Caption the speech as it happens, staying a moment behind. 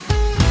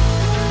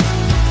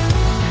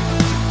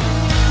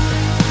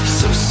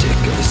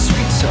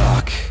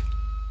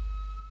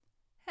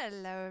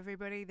Hello,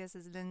 everybody. This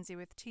is Lindsay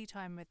with Tea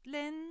Time with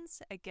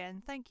Linz.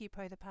 Again, thank you,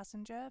 Poe the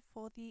Passenger,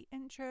 for the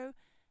intro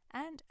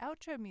and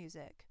outro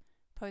music.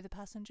 Poe the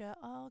Passenger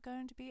are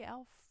going to be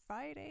our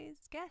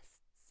Friday's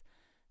guests.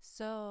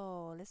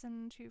 So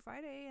listen to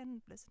Friday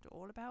and listen to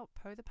all about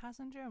Poe the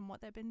Passenger and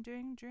what they've been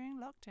doing during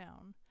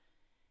lockdown.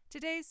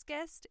 Today's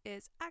guest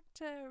is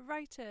actor,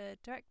 writer,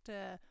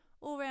 director,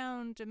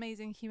 all-round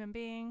amazing human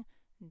being,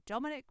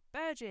 Dominic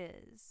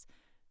Burgess.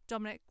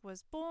 Dominic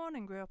was born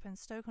and grew up in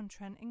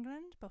Stoke-on-Trent,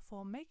 England,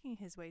 before making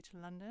his way to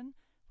London,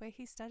 where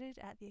he studied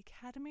at the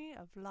Academy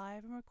of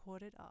Live and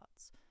Recorded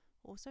Arts,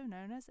 also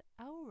known as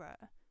ALRA,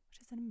 which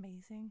is an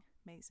amazing,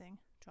 amazing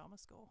drama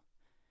school.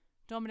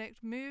 Dominic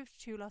moved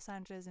to Los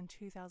Angeles in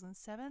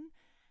 2007,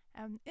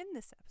 and in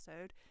this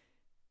episode,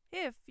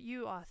 if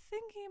you are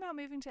thinking about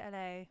moving to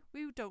LA,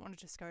 we don't want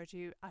to discourage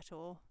you at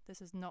all.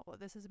 This is not what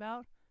this is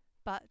about,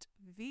 but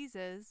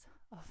visas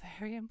are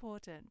very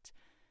important.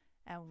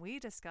 And we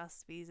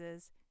discuss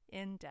visas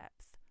in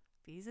depth.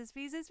 Visas.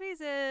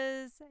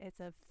 It's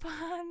a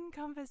fun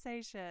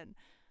conversation.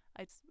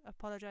 I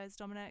apologize,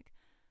 Dominic.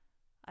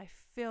 I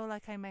feel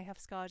like I may have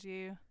scarred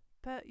you,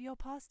 but you're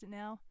past it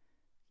now.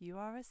 You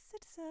are a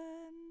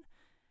citizen.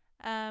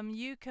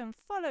 You can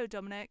follow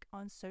Dominic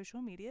on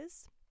social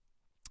medias,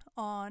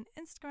 on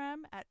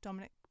Instagram at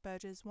Dominic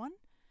Burgess1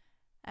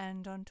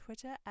 and on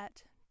Twitter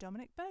at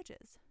Dominic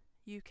Burgess.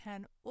 You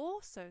can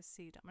also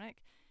see Dominic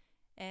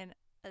in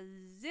a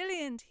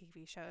zillion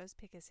TV shows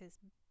because he's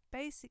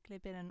basically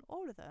been in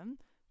all of them,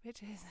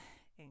 which is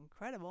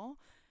incredible.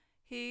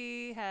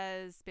 He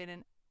has been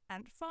in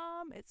Ant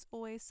Farm, It's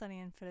Always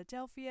Sunny in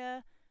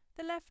Philadelphia,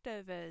 The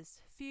Leftovers,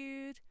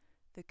 Feud,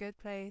 The Good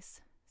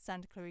Place,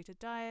 Santa Clarita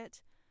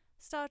Diet,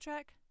 Star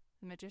Trek,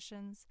 The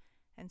Magicians,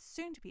 and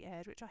soon to be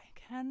aired, which I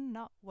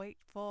cannot wait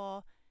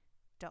for,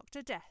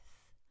 Dr. Death.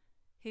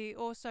 He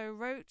also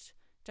wrote,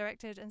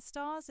 directed, and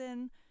stars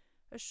in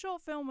a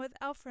short film with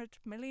Alfred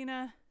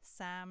Molina,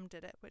 Sam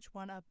Did It, which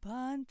won a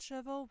bunch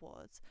of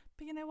awards.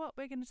 But you know what?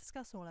 We're going to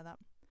discuss all of that.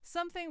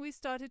 Something we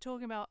started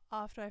talking about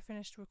after I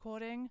finished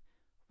recording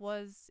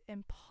was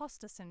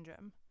imposter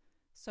syndrome.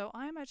 So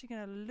I'm actually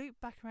going to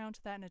loop back around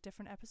to that in a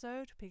different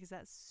episode because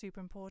that's super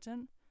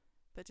important.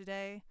 But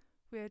today,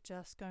 we're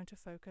just going to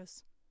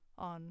focus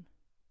on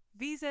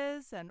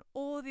visas and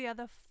all the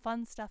other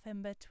fun stuff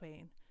in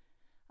between.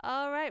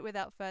 All right,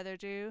 without further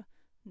ado,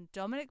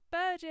 Dominic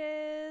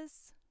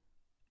Burgess.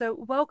 So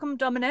welcome,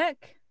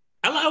 Dominic.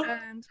 Hello.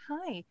 And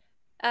hi.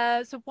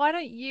 So why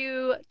don't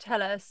you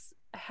tell us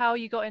how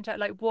you got into,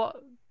 like, what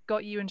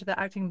got you into the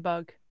acting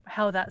bug,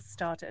 how that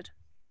started?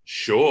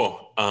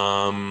 Sure.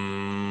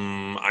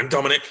 I'm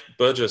Dominic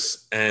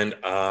Burgess, and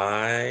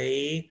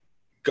I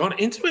got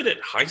into it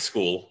at high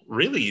school,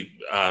 really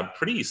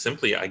pretty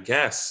simply, I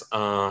guess.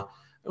 I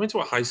went to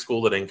a high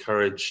school that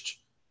encouraged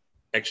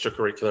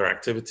extracurricular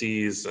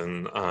activities,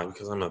 and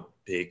because I'm a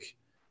big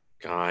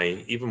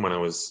guy, even when I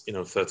was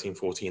 13,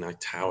 14, I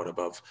towered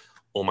above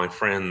all my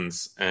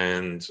friends.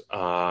 And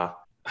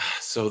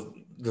so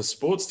the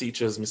sports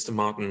teachers, Mr.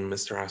 Martin,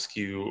 Mr.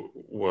 Askew,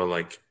 were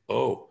like,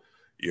 oh,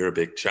 you're a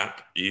big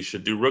chap, you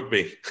should do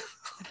rugby.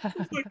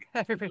 Like,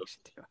 Everybody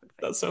should do rugby.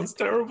 That sounds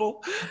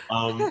terrible.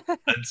 And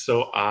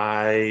so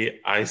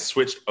I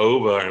switched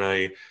over and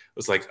I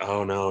was like,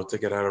 oh no, to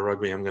get out of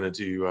rugby, I'm going to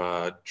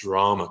do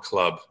drama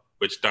club,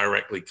 which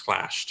directly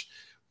clashed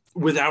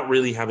without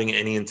really having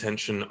any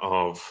intention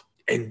of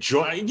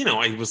enjoy.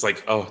 I was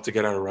like, oh, to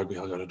get out of rugby,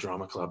 I'll go to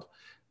drama club.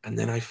 And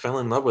then I fell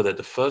in love with it.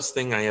 The first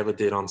thing I ever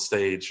did on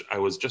stage, I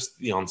was just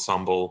the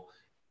ensemble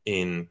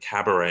in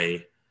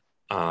Cabaret.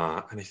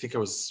 And I think I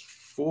was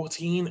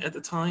 14 at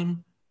the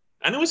time.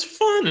 And it was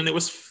fun and it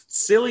was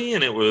silly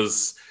and it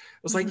was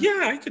like,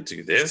 yeah, I could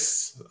do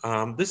this.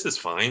 This is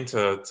fine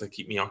to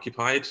keep me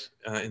occupied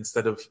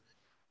instead of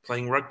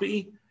playing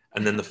rugby.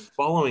 And then the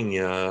following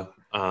year,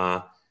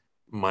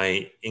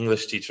 my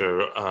English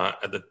teacher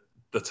at the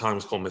time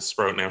was called Miss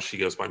Sprout. Now she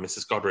goes by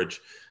Mrs. Godridge,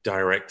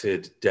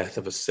 directed Death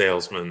of a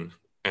Salesman.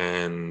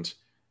 And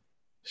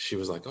she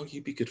was like, oh,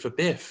 you'd be good for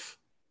Biff.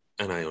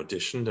 And I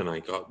auditioned and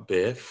I got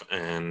Biff.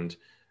 And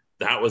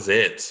that was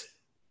it.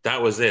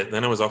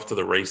 Then I was off to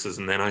the races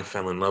and then I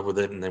fell in love with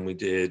it. And then we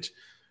did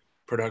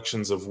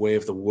productions of Way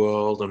of the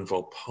World and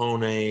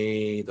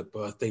Volpone, The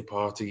Birthday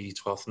Party,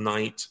 Twelfth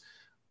Night.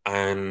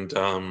 And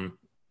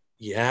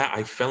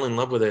I fell in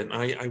love with it.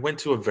 I went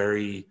to a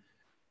very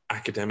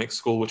academic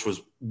school, which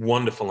was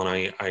wonderful.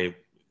 And I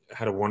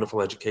had a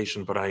wonderful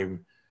education, but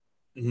I'm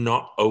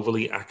not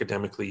overly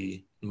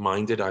academically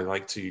minded. I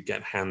like to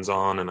get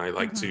hands-on and I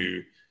like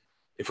to,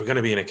 if we're going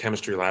to be in a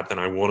chemistry lab, then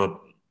I want to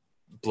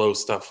blow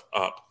stuff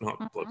up,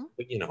 not blow,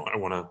 but I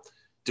want to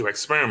do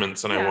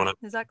experiments and I want to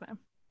exactly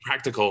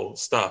practical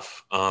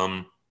stuff.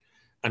 And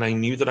I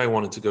knew that I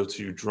wanted to go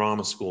to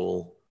drama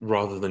school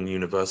rather than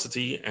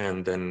university.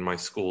 And then my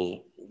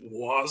school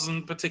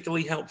wasn't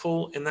particularly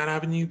helpful in that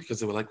avenue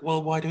because they were like,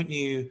 well, why don't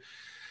you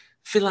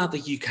fill out the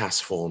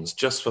UCAS forms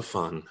just for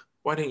fun?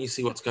 Why don't you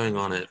see what's going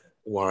on at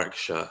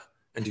Warwickshire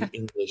and do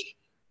English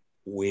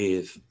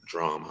with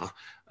drama?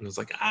 And I was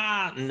like,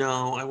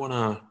 no, I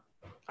want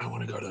I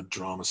want to go to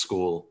drama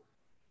school.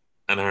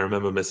 And I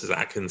remember Mrs.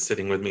 Atkins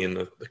sitting with me in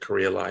the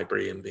career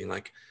library and being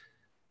like,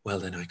 well,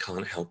 then I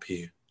can't help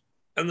you.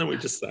 And then we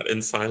just sat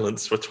in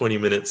silence for 20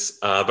 minutes.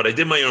 But I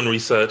did my own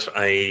research.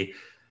 I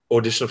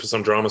auditioned for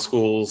some drama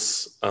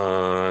schools,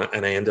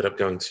 and I ended up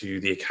going to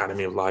the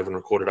Academy of Live and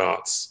Recorded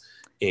Arts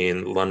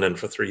in London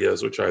for 3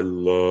 years, which I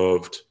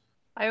loved.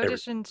 I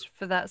auditioned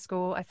for that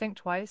school, I think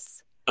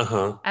twice.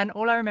 Uh-huh. And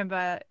all I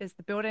remember is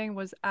the building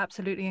was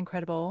absolutely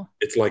incredible.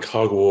 It's like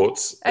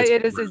Hogwarts.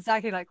 It is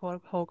exactly like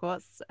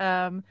Hogwarts.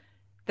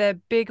 Their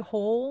big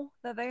hall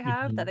that they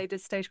have, that Mhm. they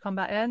did stage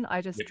combat in,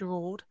 I just Yeah.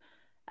 drooled.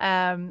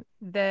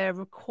 Their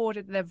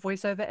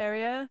voiceover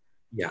area,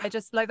 Yeah. I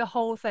just like the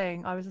whole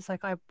thing. I was just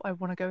like, I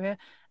want to go here.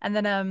 And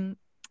then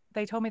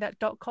they told me that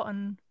Dot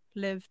Cotton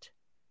lived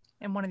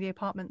in one of the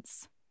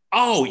apartments.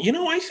 Oh,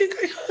 I think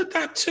I heard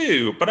that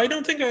too, but I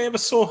don't think I ever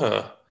saw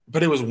her.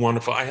 But it was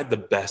wonderful. I had the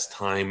best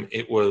time.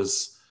 It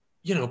was,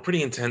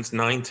 pretty intense,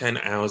 9, 10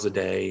 hours a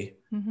day.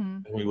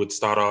 Mm-hmm. And we would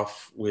start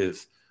off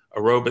with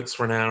aerobics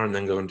for an hour and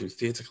then go and do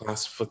theater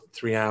class for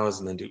 3 hours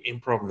and then do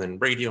improv and then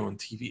radio and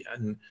TV.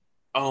 And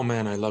oh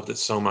man, I loved it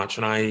so much.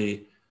 And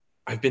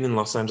I've been in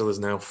Los Angeles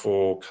now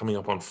for coming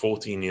up on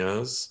 14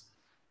 years.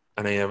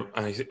 And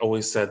I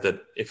always said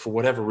that if for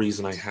whatever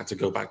reason I had to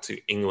go back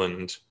to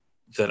England,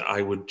 that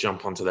I would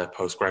jump onto their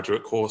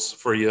postgraduate course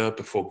for a year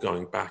before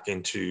going back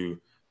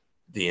into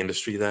the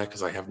industry there,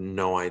 because I have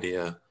no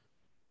idea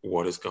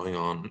what is going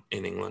on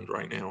in England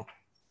right now.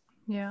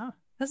 Yeah,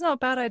 that's not a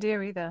bad idea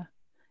either.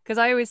 Because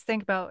I always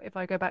think about if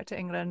I go back to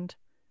England,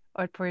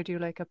 I'd probably do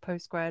like a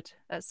postgrad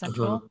at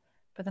Central. Uh-huh.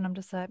 But then I'm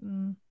just like,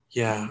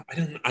 Yeah,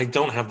 I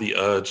don't have the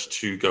urge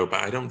to go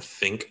back. I don't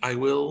think I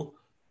will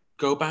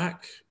go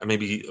back. And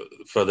maybe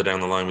further down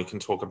the line we can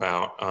talk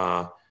about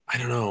I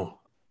don't know.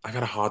 I've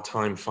had a hard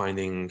time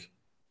finding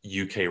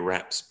UK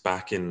reps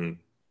back in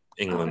oh,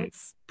 England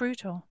it's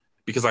brutal.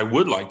 because I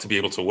would like to be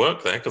able to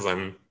work there because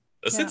I'm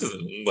a Yeah.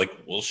 citizen. Like,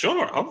 well,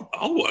 sure,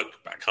 I'll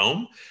work back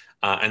home.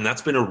 And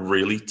that's been a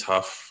really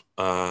tough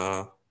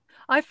Do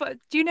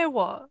you know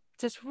what?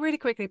 Just really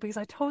quickly, because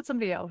I told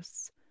somebody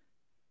else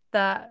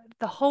that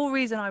the whole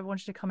reason I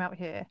wanted to come out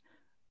here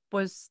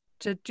was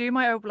to do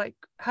my own, like,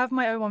 have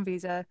my O1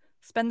 visa,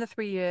 spend the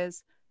 3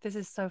 years. This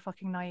is so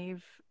fucking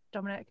naive,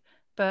 Dominic,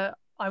 but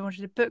I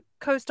wanted to book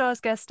co-stars,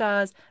 guest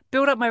stars,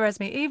 build up my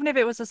resume, even if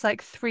it was just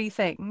like 3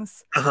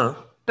 things. uh-huh.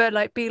 But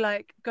like, be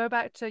like, go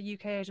back to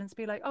UK agents,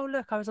 be like, oh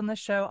look, I was on this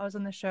show, I was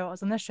on this show, I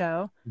was on this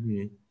show.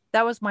 Mm-hmm.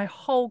 That was my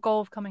whole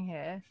goal of coming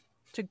here,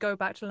 to go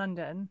back to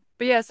London.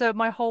 But yeah, so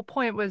my whole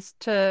point was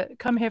to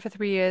come here for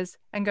 3 years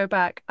and go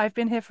back. I've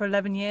been here for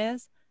 11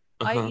 years.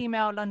 I Uh-huh.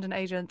 email London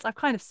agents. I've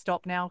kind of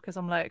stopped now because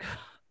I'm like,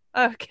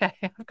 okay,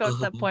 I've got to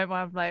that point where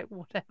I'm like,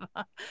 whatever.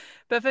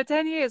 But for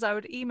 10 years, I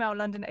would email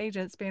London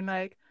agents being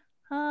like,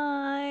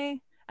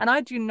 hi. And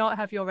I do not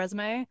have your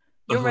resume.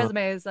 Your Uh-huh.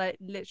 resume is like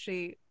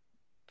literally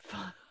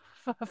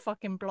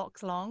fucking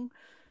blocks long.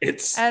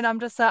 It's And I'm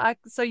just like,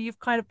 so you've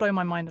kind of blown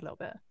my mind a little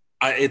bit.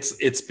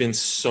 it's been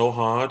so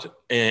hard.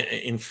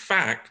 In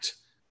fact,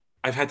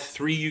 I've had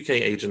 3 UK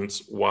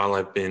agents while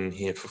I've been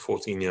here for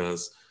 14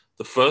 years.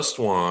 The first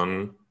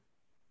one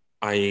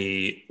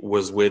I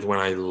was with when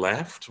I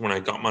left, when I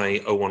got my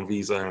O1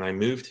 visa and I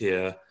moved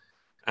here,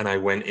 and I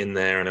went in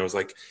there and I was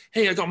like,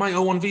 hey, I got my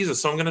O1 visa,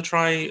 so I'm going to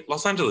try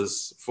Los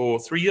Angeles for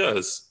 3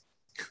 years.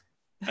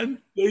 And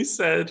they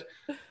said,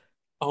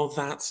 oh,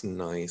 that's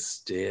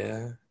nice,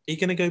 dear. Are you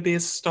going to go be a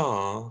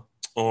star?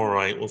 All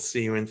right, we'll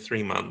see you in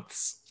 3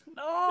 months.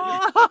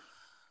 Oh.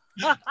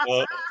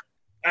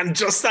 And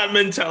just that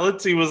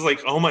mentality was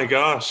like, oh my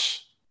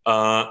gosh.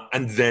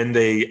 And then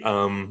they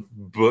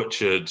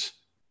butchered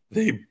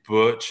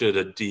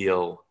a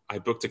deal. I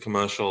booked a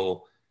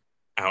commercial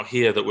out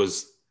here that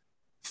was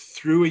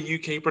through a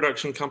UK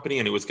production company,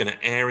 and it was going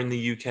to air in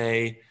the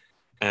UK.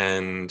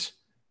 And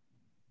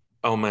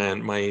oh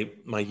man,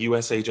 my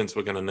US agents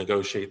were going to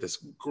negotiate this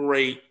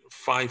great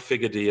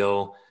 5-figure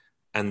deal,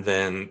 and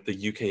then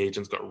the UK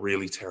agents got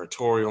really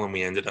territorial, and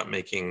we ended up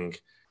making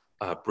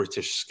a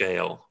British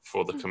scale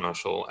for the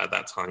commercial at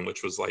that time,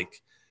 which was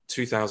like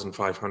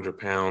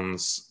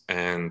 £2,500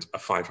 and a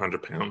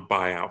 £500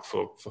 buyout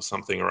for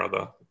something or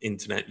other,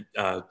 internet,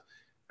 I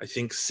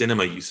think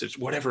cinema usage,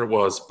 whatever it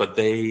was. But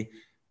they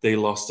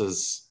lost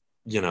us,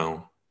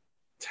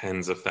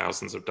 tens of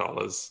thousands of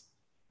dollars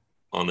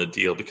on a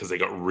deal because they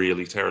got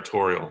really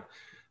territorial.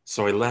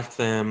 So I left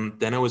them.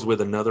 Then I was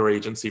with another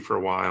agency for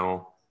a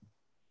while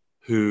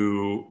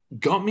who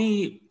got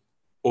me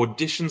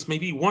auditions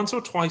maybe once or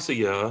twice a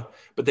year,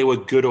 but they were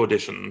good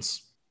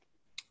auditions.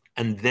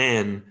 And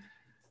then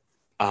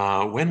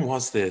when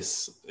was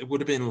this? It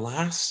would have been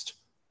last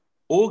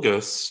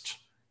August.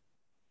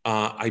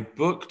 I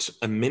booked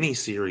a mini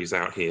series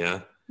out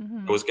here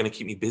that was going to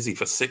keep me busy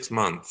for 6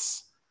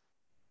 months.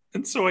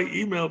 And so I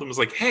emailed them. I was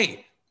like,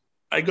 hey,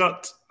 I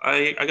got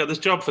this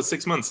job for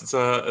 6 months. It's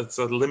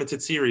a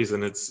limited series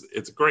and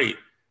it's great.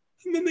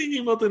 And then they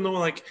emailed and they were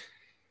like,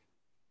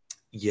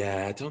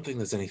 yeah, I don't think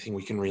there's anything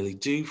we can really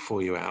do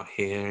for you out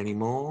here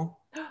anymore.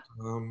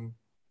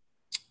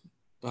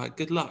 But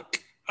good luck.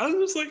 I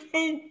was like,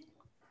 oh,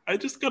 I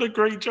just got a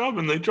great job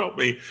and they dropped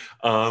me.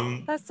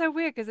 That's so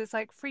weird because it's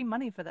like free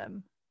money for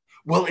them.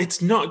 Well,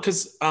 it's not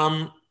because,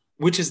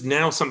 which is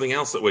now something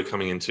else that we're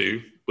coming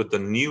into with the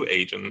new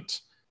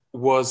agent,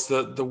 was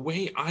that the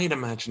way I had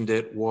imagined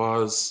it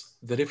was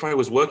that if I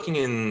was working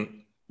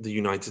in the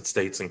United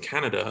States and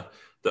Canada,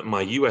 that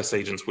my US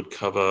agents would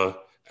cover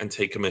and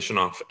take commission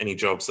off any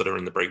jobs that are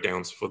in the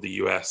breakdowns for the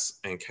US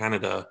and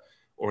Canada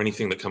or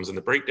anything that comes in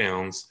the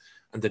breakdowns,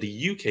 and that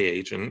a UK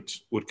agent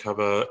would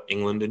cover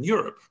England and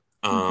Europe.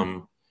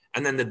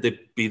 And then there'd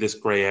be this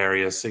gray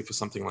area, say for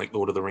something like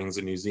Lord of the Rings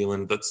in New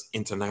Zealand, that's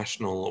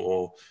international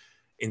or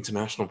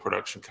international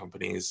production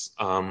companies.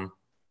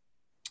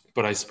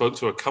 But I spoke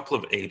to a couple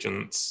of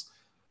agents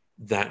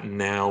that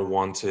now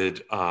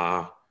wanted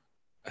a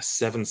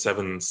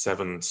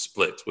 7-7-7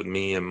 split with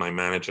me and my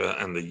manager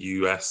and the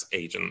US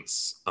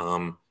agents,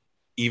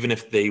 even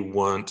if they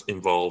weren't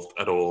involved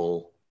at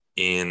all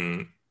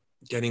in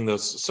getting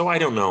those. So I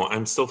don't know.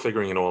 I'm still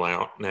figuring it all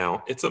out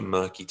now. It's a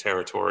murky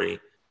territory,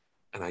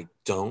 and I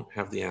don't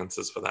have the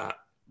answers for that.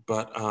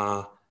 But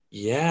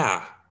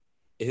yeah,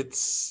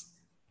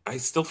 I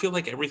still feel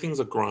like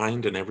everything's a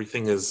grind and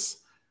everything is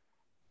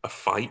a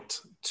fight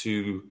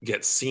to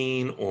get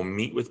seen or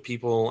meet with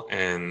people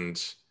and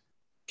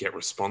get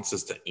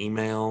responses to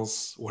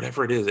emails,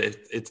 whatever it is.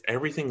 It's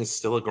everything is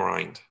still a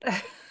grind.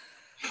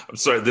 I'm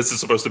sorry, this is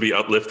supposed to be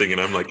uplifting, and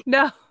I'm like,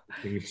 no,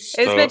 it's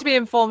meant to be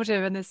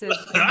informative, and this is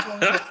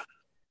informative.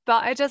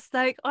 But I just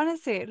like,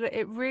 honestly,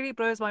 it really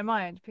blows my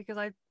mind because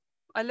I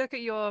look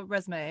at your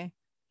resume,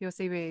 your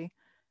CV,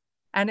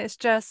 and it's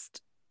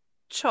just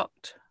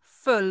chocked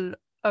full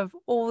of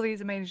all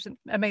these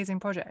amazing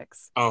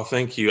projects. Oh,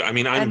 thank you. I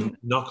mean,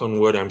 knock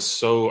on wood, I'm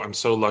so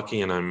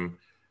lucky, and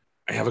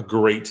I have a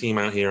great team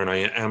out here, and I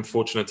am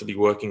fortunate to be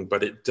working,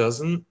 but it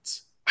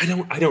doesn't, I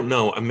don't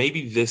know. And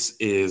maybe this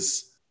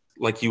is,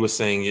 like you were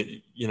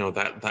saying, you know,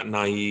 that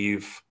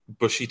naive,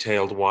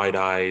 bushy-tailed,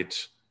 wide-eyed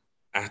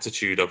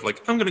attitude of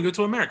like, I'm going to go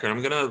to America.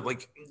 I'm going to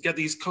like get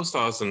these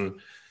co-stars. And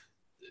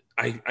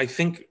I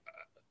think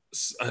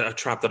a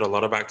trap that a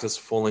lot of actors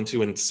fall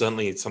into, and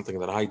certainly it's something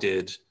that I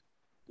did,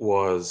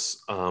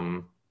 was,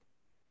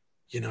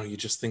 you know, you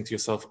just think to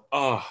yourself,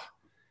 oh,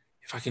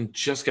 if I can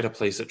just get a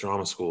place at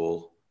drama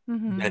school,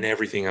 then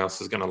everything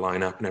else is going to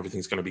line up and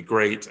everything's going to be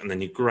great. And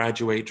then you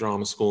graduate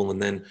drama school, and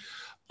then,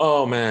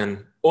 oh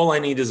man, all I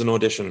need is an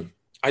audition.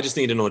 I just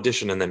need an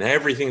audition, and then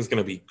everything's going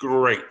to be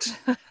great.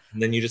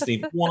 And then you just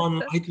need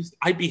one.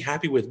 I'd be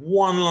happy with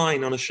one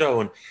line on a show,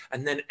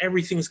 and then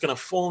everything's going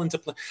to fall into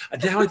place.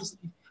 And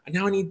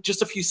now I need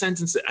just a few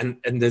sentences,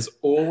 and there's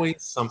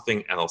always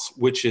something else,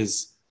 which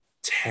is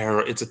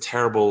it's a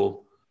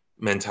terrible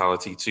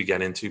mentality to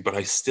get into, but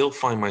I still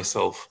find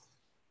myself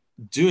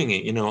doing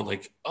it, you know,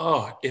 like,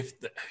 oh, if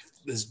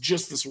there's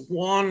just this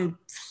one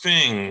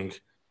thing,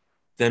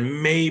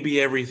 then maybe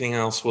everything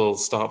else will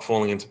start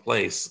falling into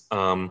place.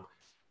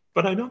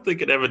 But I don't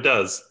think it ever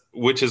does,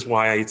 which is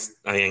why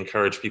I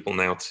encourage people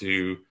now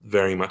to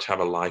very much have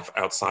a life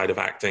outside of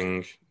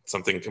acting,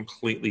 something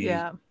completely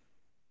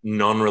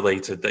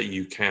non-related that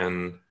you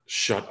can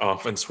shut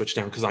off and switch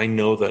down. Because I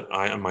know that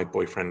my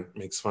boyfriend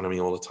makes fun of me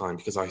all the time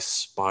because I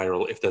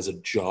spiral. If there's a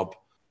job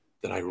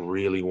that I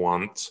really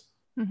want,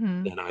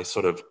 then I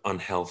sort of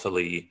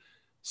unhealthily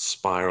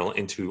spiral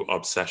into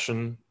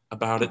obsession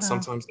about it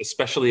sometimes,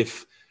 especially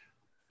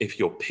if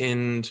you're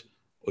pinned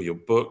or you're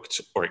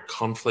booked or it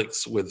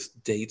conflicts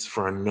with dates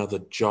for another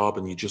job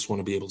and you just want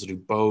to be able to do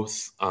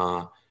both.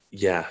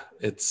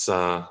 It's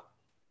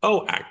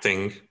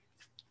acting,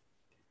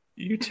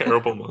 you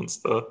terrible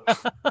monster.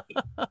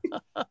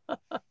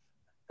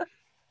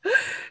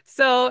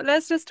 So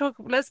let's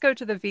go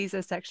to the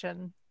visa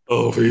section.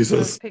 Oh,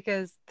 visas.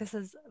 Because this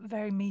is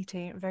very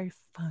meaty, very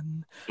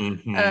fun.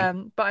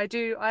 But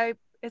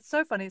it's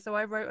so funny. So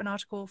I wrote an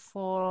article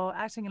for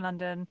Acting in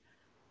London,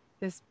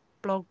 this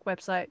blog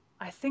website.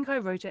 I think I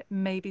wrote it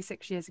maybe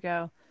 6 years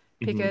ago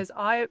because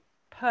I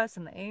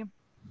personally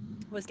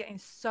was getting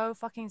so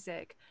fucking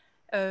sick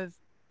of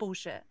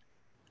bullshit.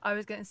 I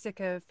was getting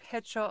sick of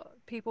headshot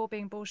people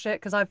being bullshit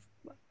because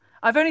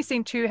I've only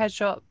seen 2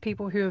 headshot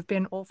people who have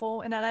been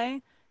awful in LA.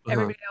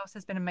 Everybody else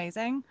has been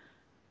amazing.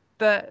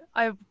 But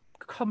I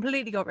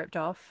completely got ripped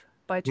off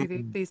by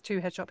these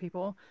 2 headshot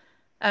people.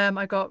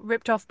 I got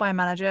ripped off by a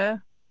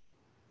manager.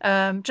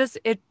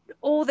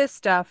 All this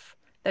stuff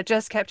that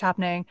just kept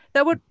happening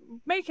that would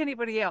make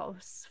anybody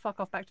else fuck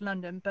off back to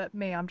London, but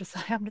me, I'm just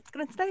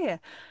going to stay here.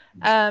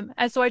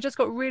 And so I just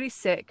got really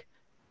sick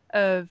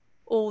of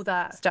all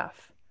that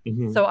stuff.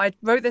 So I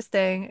wrote this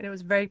thing, and it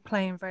was very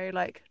plain, very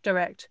like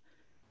direct,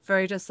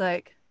 very just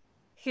like,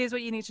 here's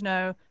what you need to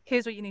know,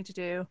 here's what you need to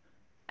do.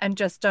 And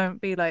just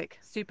don't be like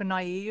super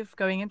naive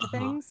going into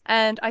things.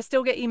 And I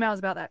still get emails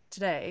about that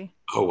today.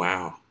 Oh,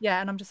 wow. Yeah.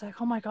 And I'm just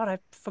like, oh my God, I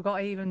forgot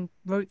I even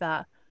wrote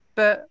that.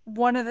 But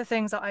one of the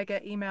things that I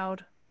get emailed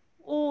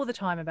all the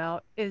time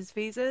about is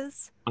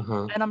visas.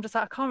 And I'm just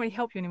like, I can't really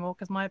help you anymore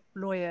because my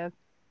lawyer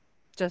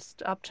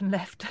just upped and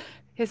left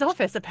his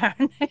office,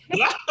 apparently.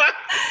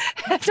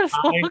 I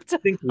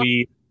think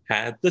we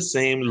had the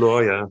same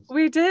lawyer.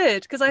 We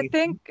did, because I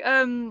think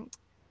Yep.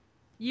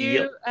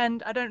 you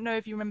and I don't know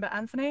if you remember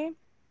Anthony.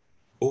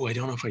 Oh, I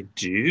don't know if I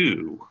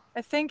do.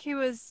 I think he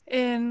was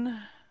in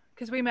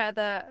because we met at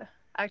the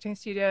acting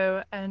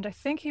studio, and I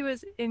think he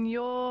was in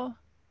your.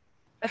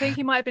 I think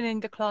he might have been in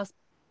the class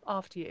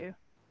after you.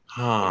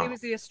 He Huh. was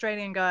the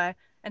Australian guy,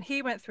 and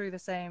he went through the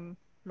same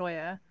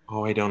lawyer.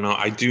 Oh, I don't know.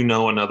 I do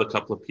know another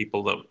couple of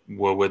people that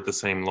were with the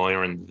same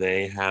lawyer and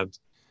they had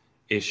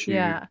issues.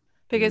 Yeah,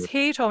 because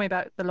he told me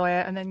about the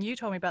lawyer, and then you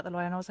told me about the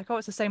lawyer, and I was like, oh,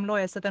 it's the same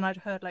lawyer. So then I'd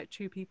heard like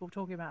two people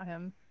talking about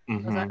him. I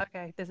was like, Mm-hmm.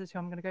 okay, this is who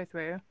I'm going to go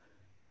through. And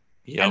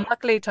Yep.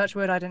 luckily, touch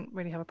wood, I didn't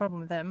really have a problem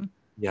with him.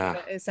 Yeah.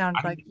 But it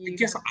sounded like I you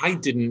guess did. I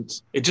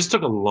didn't. It just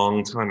took a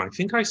long time. I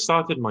think I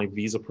started my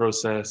visa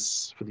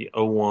process for the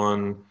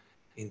O1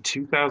 in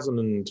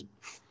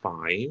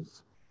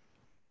 2005,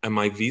 and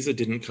my visa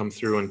didn't come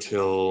through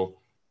until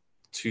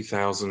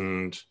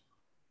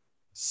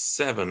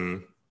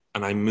 2007.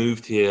 And I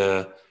moved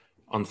here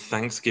on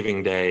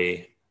Thanksgiving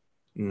Day,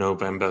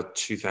 November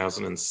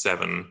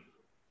 2007.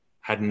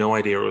 Had no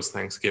idea it was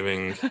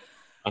Thanksgiving.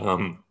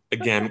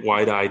 Again,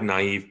 wide-eyed,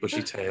 naive,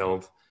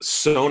 bushy-tailed.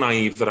 So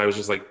naive that I was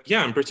just like,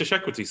 yeah, I'm British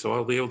equity, so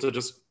I'll be able to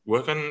just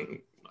work on.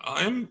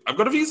 I've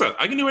got a visa.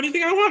 I can do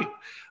anything I want,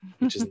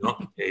 which is not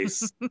the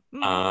case.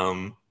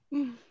 Um,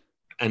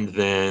 and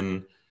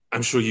then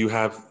I'm sure you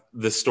have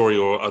this story,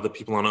 or other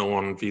people on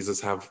O1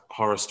 visas have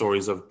horror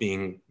stories of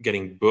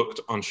getting booked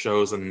on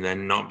shows and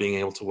then not being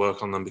able to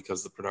work on them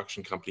because the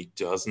production company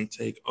doesn't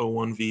take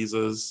O1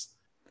 visas.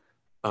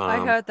 I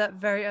Um, heard that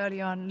very early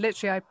on.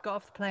 Literally, I got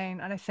off the plane,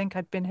 and I think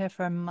I'd been here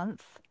for a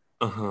month.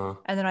 uh-huh.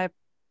 And then I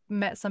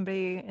met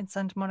somebody in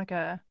Santa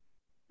Monica,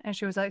 and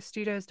she was like,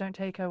 studios don't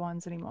take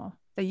O1s anymore.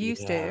 They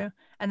used Yeah. to.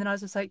 And then I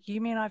was just like,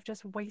 you mean I've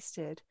just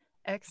wasted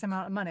X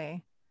amount of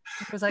money?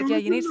 And she was like, yeah,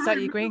 you need to start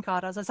your green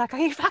card. I was just like, are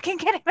you fucking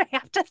kidding me?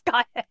 I've just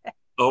got it.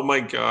 Oh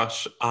my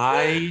gosh.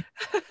 I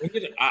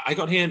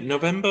got here in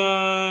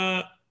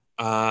November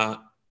uh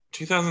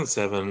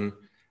 2007.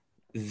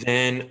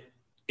 Then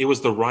it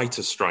was the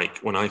writer's strike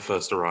when I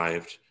first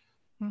arrived.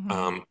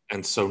 Hmm.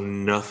 And so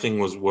nothing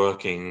was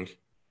working,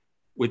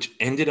 which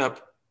ended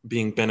up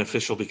being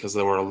beneficial because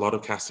there were a lot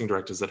of casting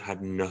directors that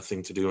had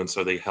nothing to do. And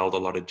so they held a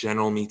lot of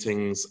general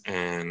meetings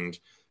and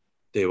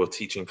they were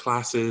teaching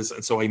classes.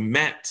 And so I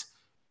met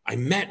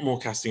more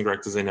casting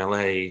directors in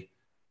LA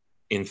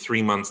in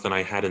 3 months than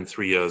I had in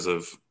 3 years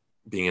of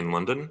being in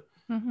London.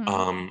 Hmm.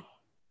 Um,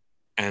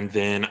 and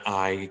then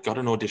I got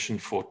an audition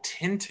for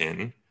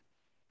Tintin,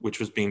 which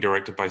was being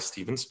directed by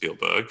Steven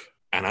Spielberg.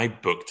 And I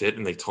booked it,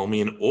 and they told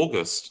me in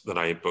August that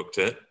I had booked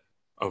it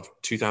of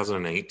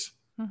 2008.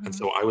 And Hmm.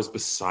 so I was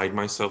beside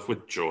myself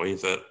with joy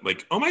that,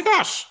 like, oh my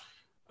gosh,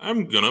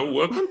 I'm going to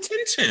work on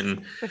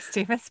Tintin. With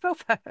Steven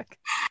Spielberg.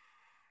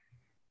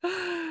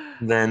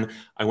 Then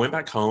I went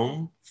back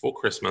home for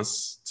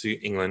Christmas to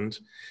England,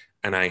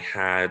 and I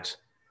had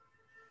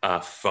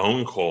a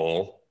phone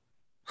call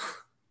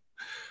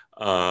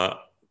uh,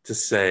 to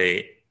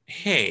say,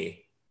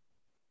 hey,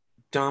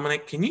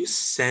 Dominic, can you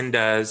send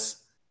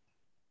us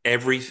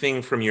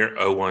everything from your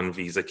O1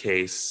 visa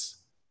case?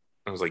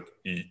 I was like,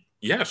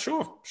 yeah,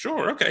 sure,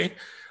 okay.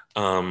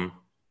 Um,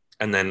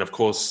 and then, of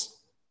course,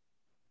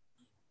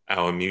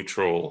 our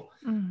mutual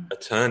Mm.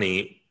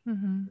 attorney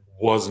Hmm.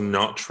 was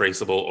not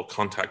traceable or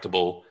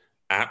contactable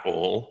at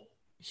all.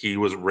 He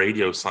was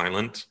radio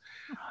silent.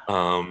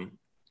 Um,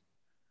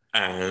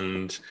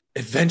 and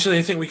eventually,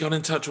 I think we got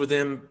in touch with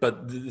him, but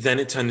then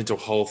it turned into a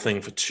whole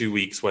thing for 2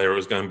 weeks where it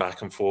was going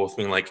back and forth,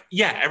 being like,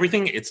 yeah,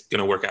 everything, it's going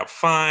to work out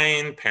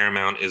fine.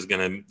 Paramount is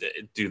going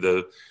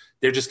to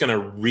they're just going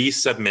to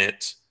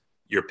resubmit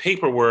your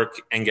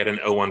paperwork and get an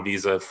O1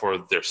 visa for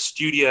their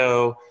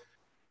studio.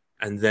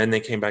 And then they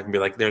came back and be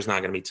like, there's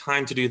not going to be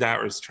time to do that.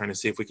 We're just trying to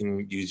see if we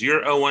can use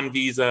your O1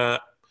 visa.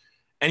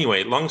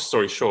 Anyway, long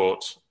story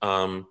short,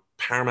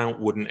 Paramount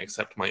wouldn't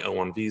accept my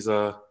O1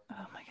 visa.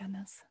 Oh my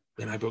goodness.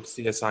 Then I booked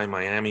CSI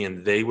Miami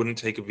and they wouldn't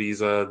take a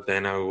visa.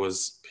 Then I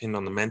was pinned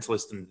on The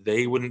Mentalist and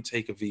they wouldn't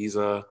take a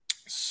visa.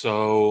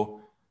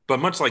 So, but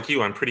much like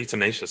you, I'm pretty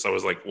tenacious. I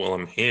was like, well,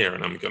 I'm here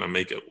and I'm going to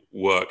make it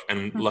work.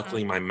 And Hmm.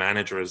 luckily, my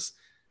manager is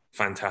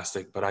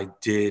fantastic. But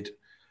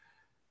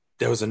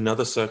there was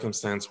another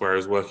circumstance where I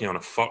was working on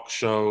a Fox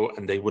show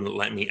and they wouldn't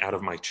let me out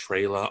of my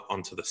trailer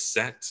onto the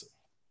set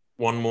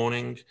one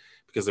morning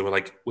because they were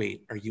like,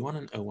 wait, are you on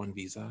an O1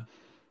 visa?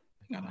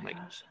 Oh I'm my like,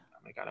 gosh.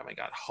 oh my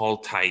God,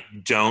 hold tight.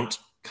 Don't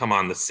come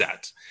on the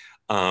set.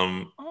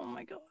 Um, Oh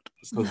my God.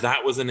 so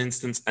that was an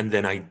instance. And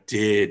then I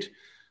did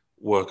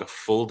work a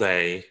full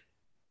day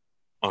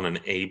on an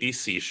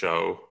ABC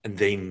show, and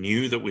they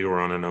knew that we were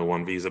on an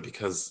O1 visa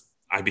because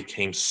I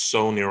became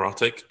so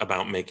neurotic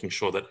about making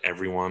sure that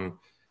everyone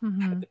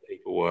had Hmm. the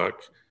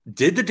paperwork.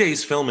 Did the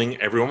day's filming,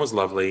 everyone was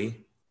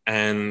lovely.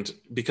 And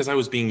because I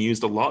was being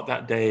used a lot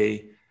that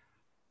day,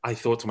 I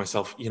thought to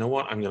myself, you know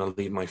what? I'm going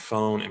to leave my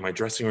phone in my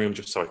dressing room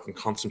just so I can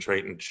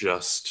concentrate and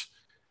just,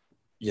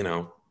 you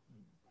know,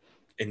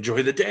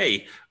 enjoy the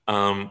day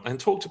and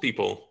talk to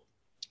people.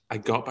 I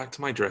got back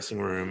to my dressing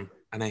room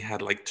and I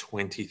had like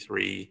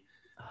 23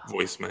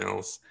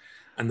 voicemails.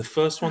 And the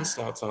first one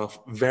starts off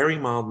very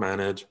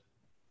mild-mannered,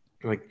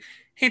 like,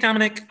 "Hey,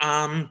 Dominic,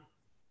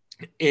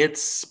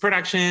 it's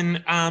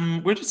production.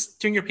 We're just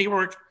doing your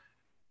paperwork.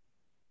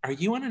 Are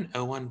you on an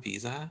O1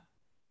 visa?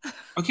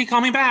 Okay,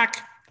 call me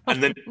back."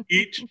 And then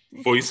each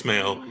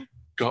voicemail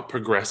got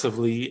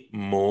progressively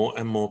more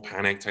and more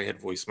panicked. I had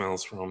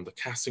voicemails from the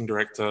casting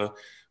director,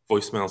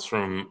 voicemails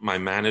from my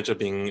manager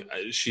being,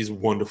 she's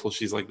wonderful.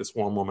 She's like this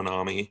one woman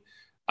army,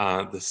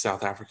 the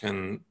South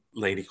African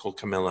lady called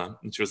Camilla.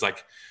 And she was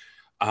like,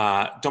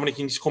 "Dominic,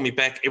 you need to call me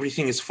back.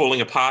 Everything is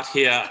falling apart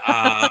here.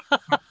 I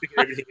can't figure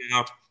everything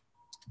out."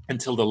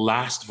 Until the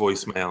last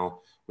voicemail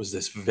was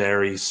this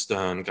very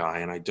stern guy,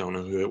 and I don't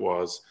know who it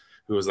was,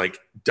 who was like,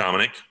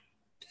 "Dominic,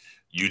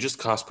 you just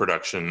cost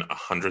production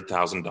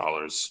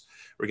 $100,000.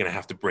 We're going to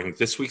have to bring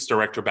this week's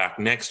director back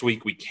next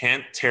week. We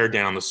can't tear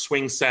down the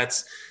swing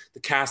sets. The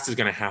cast is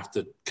going to have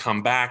to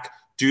come back,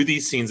 do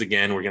these scenes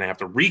again. We're going to have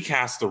to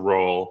recast the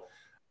role."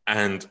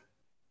 And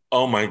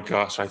oh my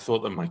gosh, I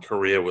thought that my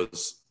career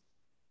was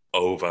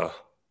over.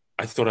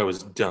 I thought I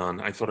was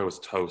done. I thought I was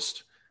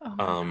toast.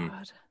 Oh my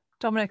God.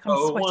 Dominic, I'm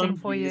sweating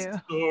for you.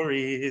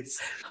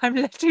 Stories. I'm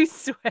literally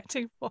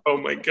sweating for you. Oh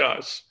my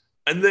gosh.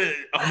 And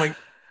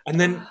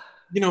then,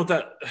 you know,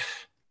 that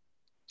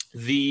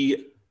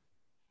the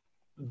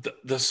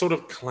sort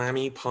of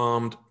clammy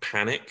palmed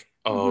panic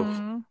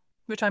of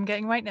which I'm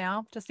getting right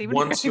now, just even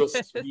once your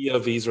 3-year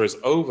visa is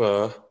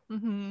over,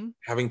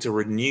 having to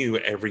renew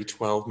every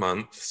 12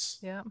 months.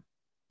 Yeah.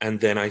 And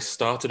then I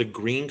started a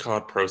green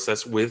card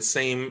process with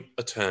same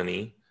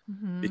attorney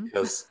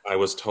because I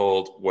was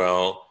told,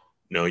 well,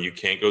 no, you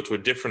can't go to a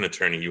different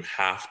attorney. You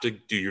have to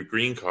do your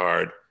green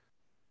card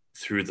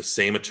through the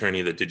same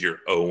attorney that did your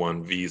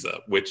O1 visa,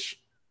 which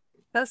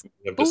that's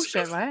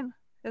bullshit, right?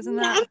 Isn't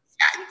that?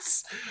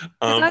 Yes.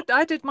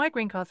 I did my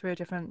green card through a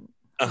different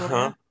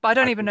lawyer, but I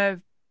don't even know if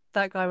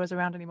that guy was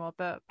around anymore.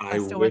 But I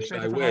still went through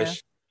a different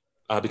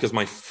lawyer. Because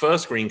my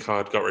first green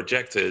card got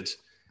rejected,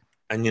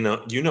 and you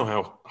know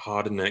how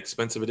hard and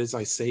expensive it is.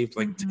 I saved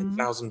like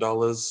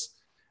 $10,000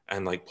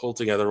 and like pulled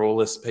together all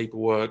this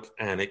paperwork,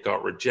 and it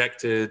got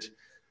rejected.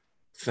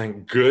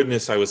 Thank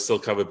goodness I was still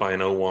covered by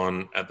an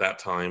O1 at that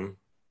time.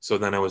 So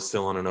then I was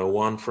still on an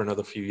O1 for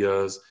another few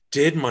years.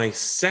 Did my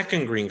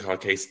second green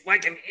card case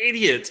like an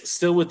idiot,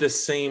 still with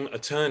this same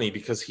attorney,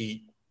 because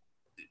he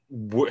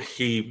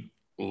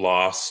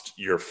lost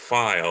your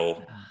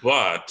file.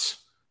 But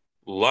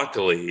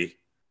luckily,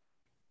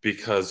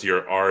 because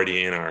you're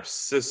already in our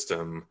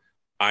system,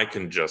 I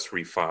can just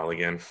refile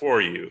again for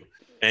you.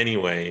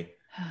 Anyway.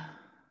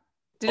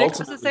 Did it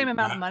cost the same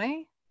amount of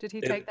money? Did he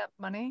take that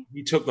money?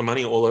 He took the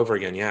money all over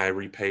again. Yeah, I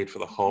repaid for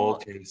the whole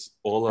case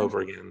all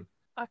over again.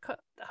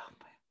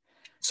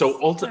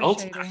 So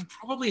ultimately, I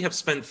probably have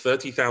spent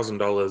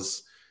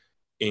 $30,000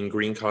 in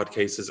green card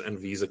cases and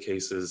visa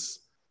cases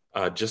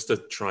just to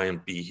try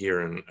and be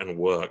here and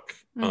work.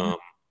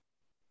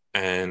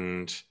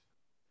 And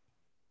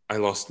I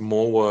lost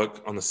more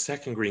work on the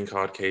second green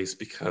card case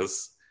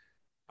because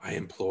I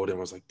implored him.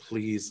 I was like,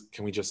 please,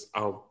 can we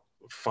I'll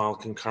file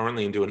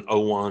concurrently and do an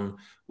O1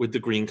 with the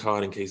green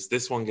card in case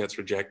this one gets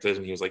rejected.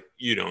 And he was like,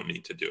 you don't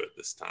need to do it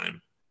this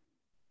time.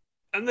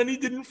 And then he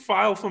didn't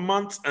file for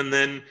months. And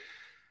then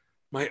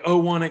my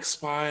O1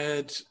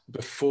 expired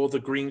before the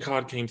green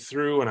card came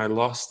through, and I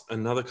lost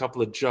another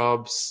couple of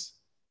jobs.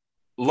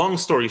 Long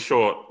story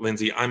short,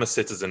 Lindsay, I'm a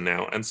citizen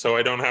now. And so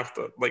I don't have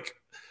to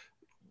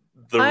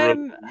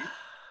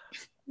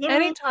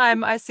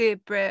anytime I see a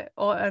Brit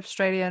or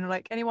Australian,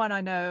 like anyone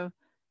I know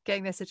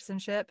getting their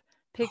citizenship,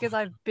 because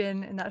I've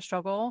been in that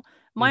struggle.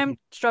 My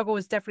struggle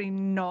is definitely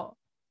not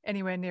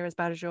anywhere near as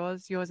bad as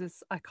yours. Yours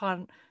is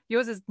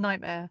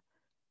nightmare.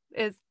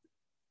 It's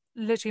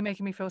literally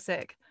making me feel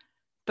sick.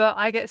 But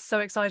I get so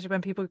excited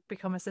when people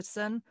become a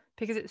citizen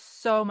because it's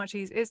so much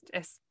easier.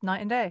 It's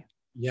night and day.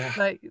 Yeah.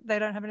 Like they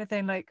don't have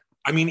anything like.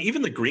 I mean,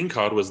 even the green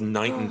card was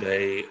night and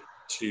day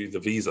to the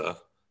visa.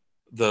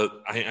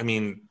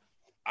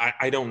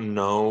 I don't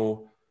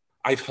know.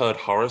 I've heard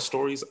horror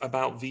stories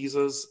about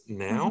visas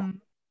now,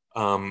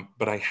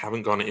 but I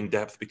haven't gone in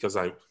depth because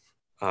I'm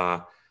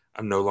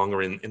no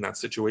longer in that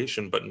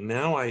situation. But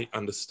now I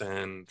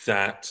understand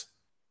that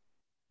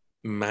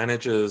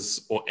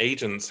managers or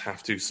agents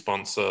have to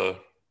sponsor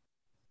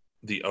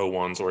the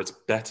O1s, or it's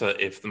better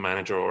if the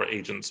manager or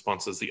agent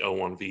sponsors the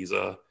O1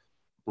 visa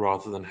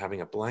rather than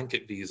having a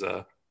blanket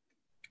visa.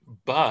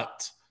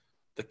 But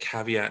the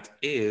caveat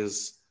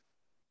is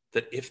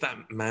that if that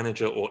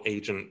manager or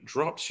agent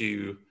drops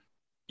you,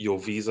 your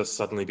visa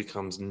suddenly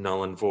becomes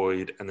null and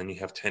void, and then you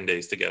have 10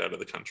 days to get out of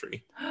the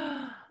country.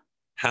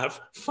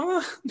 Have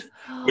fun.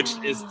 Which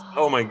is,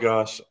 oh my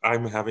gosh,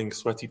 I'm having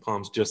sweaty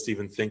palms just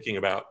even thinking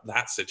about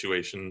that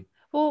situation.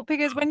 Well,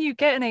 because when you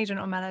get an agent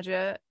or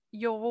manager,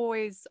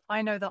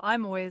 I know that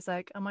I'm always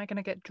like, am I going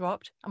to get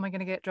dropped? Am I going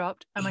to get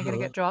dropped? Am I going to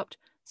get dropped?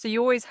 So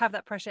you always have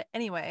that pressure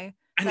anyway,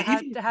 to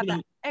have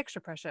that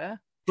extra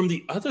pressure. From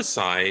the other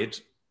side,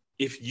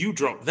 if you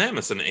drop them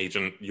as an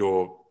agent,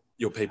 your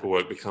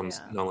paperwork becomes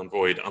null and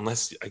void,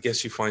 unless I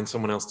guess you find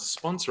someone else to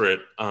sponsor it.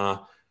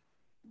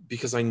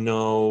 because I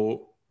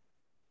know,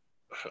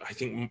 I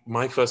think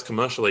my first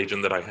commercial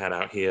agent that I had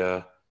out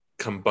here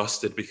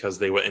combusted because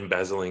they were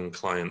embezzling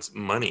clients'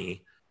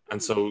 money.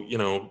 And so,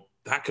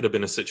 that could have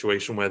been a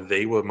situation where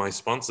they were my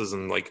sponsors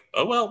and like,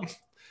 oh, well,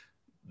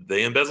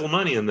 they embezzle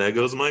money and there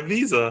goes my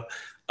visa.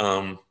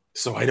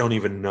 So I don't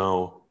even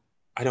know.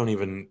 I don't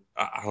even,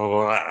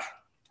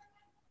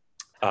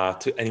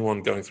 to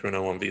anyone going through an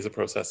O1 visa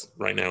process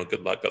right now,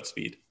 good luck,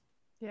 Godspeed.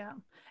 Yeah.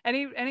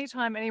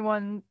 Anytime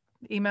anyone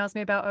emails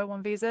me about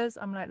O1 visas,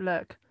 I'm like,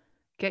 look,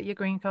 get your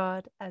green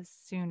card as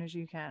soon as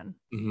you can.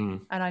 Mm-hmm.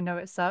 And I know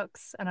it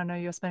sucks, and I know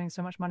you're spending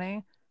so much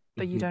money,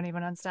 but you Mm-hmm. don't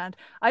even understand.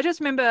 I just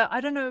remember, I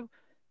don't know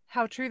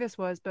how true this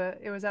was, but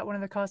it was at one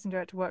of the casting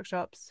director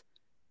workshops,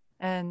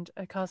 and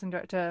a casting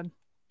director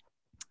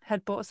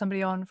had brought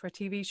somebody on for a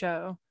TV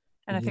show,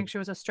 and I Mm-hmm. think she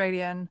was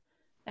Australian,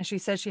 and she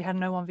said she had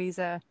an O1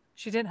 visa.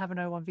 She didn't have an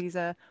O1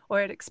 visa,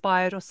 or it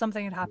expired, or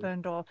something had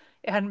happened, or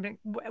it hadn't been,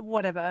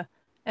 whatever.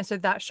 And so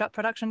that shut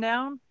production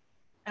down.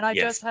 And I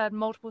just Yes. had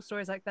multiple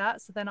stories like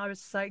that. So then I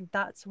was like,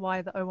 that's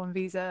why the O1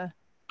 visa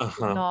is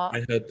Uh-huh. not.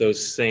 I heard those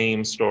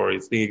same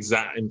stories.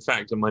 In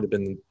fact, it might have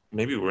been,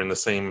 maybe we were in the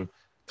same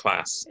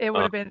class. It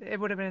would have been. It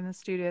would have been in the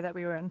studio that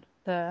we were in.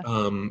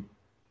 Um,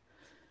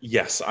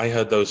 yes, I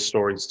heard those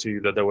stories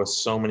too, that there were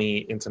so many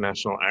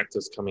international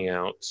actors coming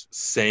out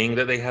saying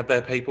that they had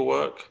their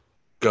paperwork,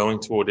 going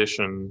to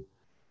audition,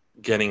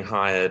 getting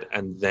hired,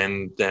 and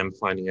then them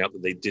finding out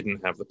that they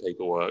didn't have the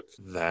paperwork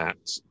that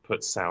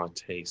put sour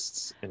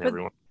tastes in But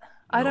everyone.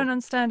 I No, don't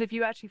understand, if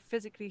you actually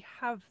physically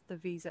have the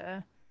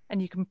visa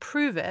and you can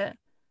prove it,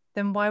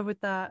 then why would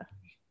that?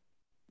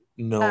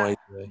 no That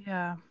idea.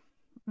 yeah.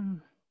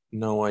 Mm.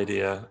 No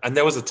idea. And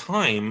there was a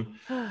time,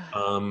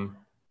 um,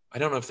 I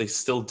don't know if they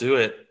still do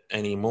it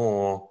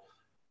anymore,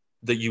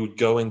 that you would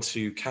go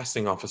into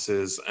casting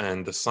offices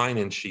and the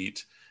sign-in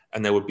sheet,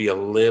 and there would be a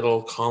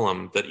little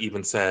column that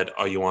even said,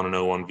 "Are you on an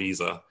O1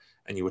 visa?"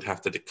 And you would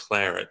have to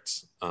declare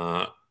it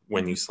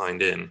when you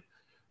signed in.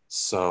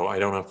 So I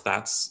don't know if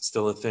that's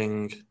still a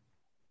thing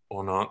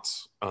or not.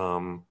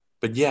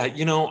 But yeah,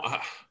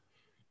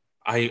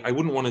 I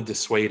wouldn't want to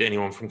dissuade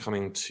anyone from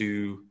coming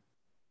to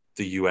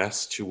the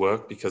US to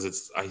work,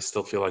 because I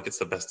still feel like it's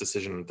the best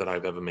decision that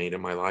I've ever made in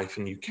my life,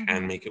 and you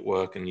can make it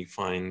work, and you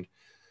find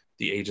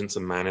the agents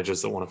and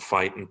managers that want to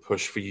fight and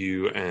push for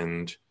you,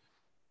 and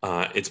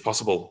it's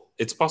possible.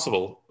 It's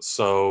possible.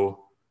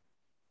 So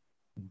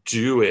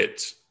do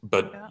it,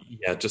 but Yeah.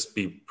 yeah, just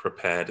be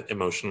prepared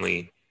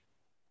emotionally,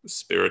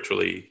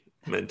 spiritually,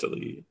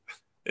 mentally,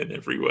 in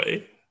every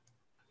way.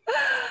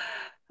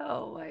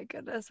 Oh my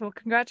goodness. Well,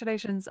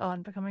 congratulations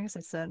on becoming a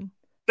citizen.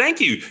 Thank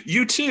you.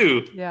 You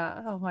too.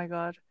 Yeah. Oh my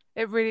God.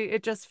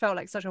 It just felt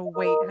like such a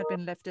weight had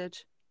been lifted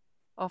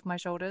off my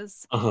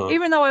shoulders. Uh-huh.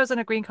 Even though I was on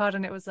a green card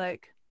and it was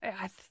like,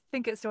 I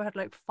think it still had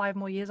like 5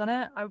 more years on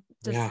it. I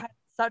just Yeah. had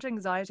such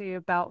anxiety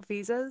about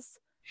visas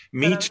that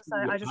Me I was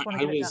like, too. I just want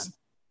to I get it done. was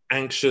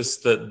anxious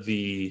that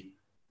the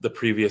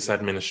previous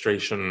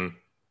administration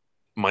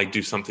might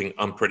do something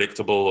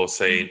unpredictable or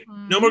say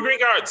no more Hmm. green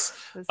cards.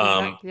 That's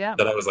exactly, yeah.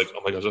 That I was like,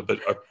 oh my gosh,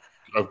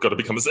 I've got to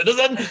become a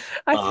citizen.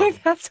 I Um,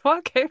 think that's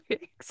what gave me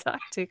anxiety,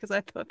 because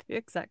I thought the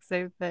exact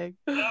same thing.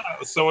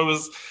 so it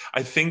was,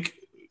 I think,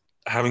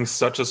 having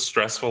such a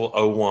stressful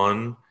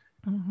O1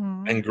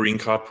 Hmm. and green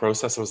card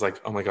process. I was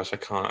like, oh my gosh, I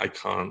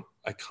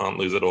can't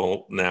lose it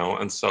all now.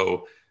 And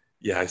so,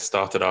 yeah, I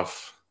started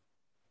off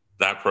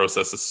that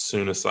process as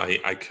soon as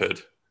I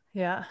could.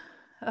 Yeah.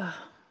 Ugh.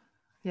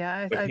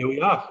 Yeah. But here we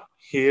are.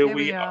 Here Here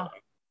we we are. are.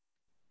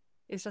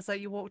 It's just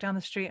like you walk down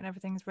the street and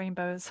everything's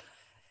rainbows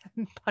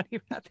and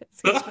bunny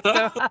rabbits. You're just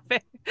so happy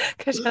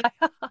because you're like,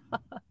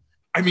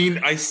 I mean,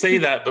 I say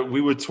that, but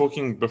we were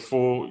talking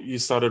before you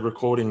started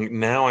recording.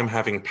 Now I'm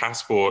having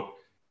passport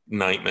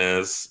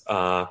nightmares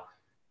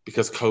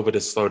because COVID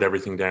has slowed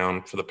everything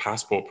down for the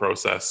passport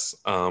process.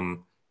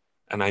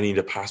 And I need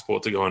a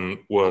passport to go and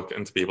work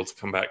and to be able to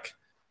come back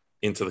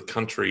into the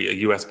country, a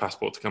US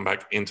passport to come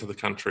back into the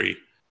country.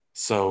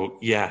 So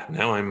yeah,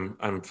 now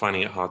I'm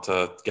finding it hard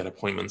to get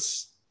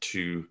appointments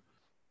to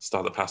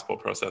start the passport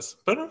process.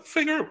 But I'll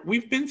figure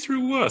we've been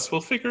through worse.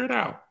 We'll figure it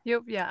out.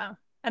 yep, yeah.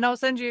 And I'll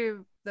send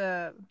you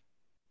the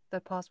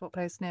passport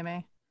place near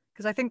me,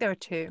 because I think there are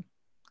two.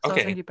 So I'll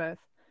send Okay. you both.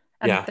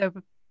 And Yeah. they're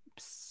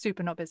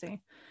super not busy.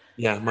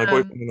 Yeah. My Um,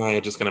 boyfriend and I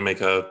are just going to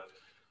make a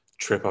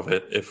trip of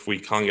it. If we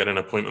can't get an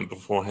appointment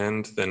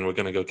beforehand, then we're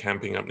going to go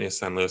camping up near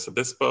San Luis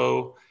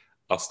Obispo.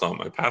 I'll start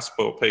my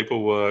passport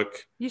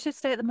paperwork. you should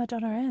stay at the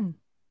Madonna Inn.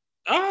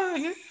 Ah,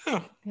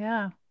 yeah.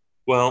 Yeah.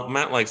 Well,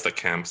 Matt likes to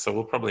camp, so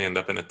we'll probably end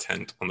up in a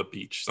tent on the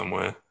beach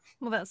somewhere,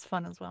 Well, that's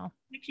fun as well.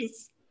 which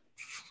is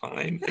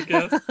fine, I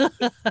guess.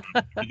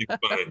 Pretty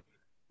fine.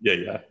 Yeah,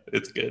 yeah,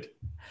 it's good.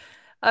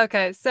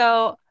 Okay,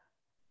 so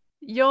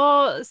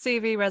your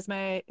CV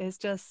resume is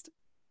just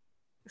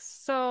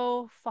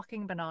so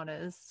fucking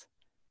bananas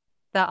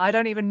that I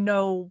don't even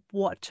know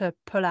what to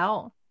pull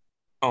out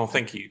Oh,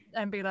 thank you.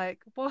 and be like,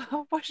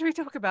 what should we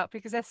talk about?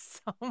 Because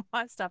there's so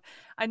much stuff.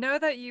 I know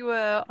that you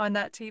were on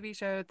that TV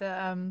show,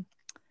 the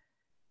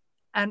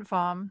Ant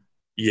Farm.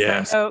 So I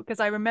Yes. know, because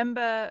I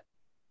remember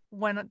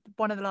when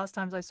one of the last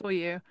times I saw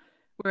you,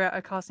 we were at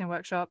a casting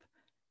workshop,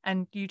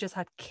 and you just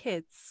had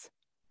kids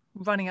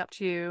running up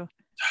to you,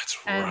 That's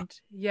right.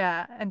 and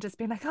yeah, and just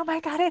being like, "Oh my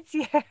God, it's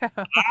you!"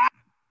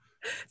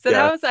 So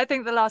Yeah, that was, I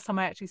think, the last time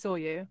I actually saw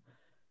you.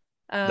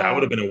 that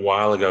would have Um, been a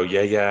while ago.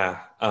 Yeah,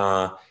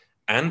 yeah.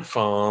 Ant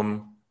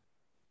Farm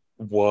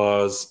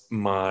was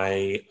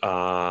my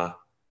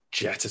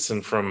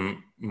jettison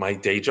from my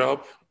day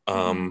job.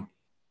 mhm,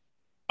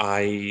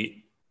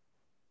 I,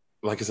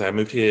 like I said, I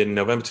moved here in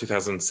November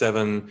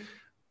 2007,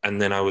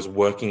 and then I was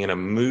working in a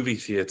movie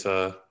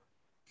theater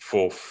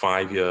for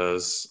 5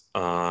 years.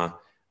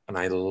 And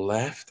I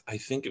left, I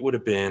think it would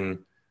have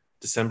been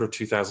December of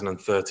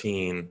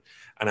 2013.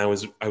 And I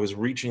was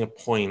reaching a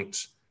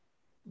point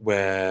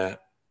where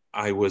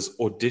I was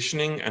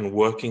auditioning and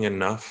working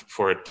enough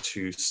for it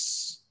to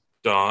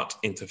start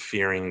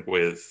interfering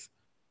with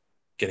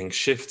getting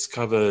shifts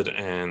covered.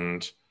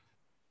 And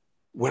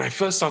when I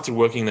first started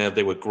working there,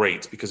 they were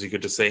great because you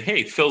could just say,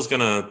 "Hey, Phil's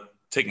gonna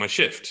take my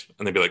shift,"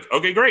 and they'd be like,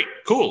 "Okay, great,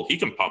 cool. He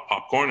can pop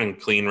popcorn and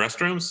clean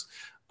restrooms."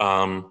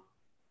 Um,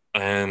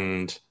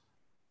 and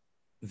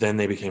then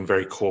they became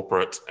very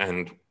corporate.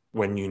 And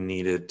when you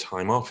needed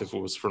time off, if it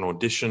was for an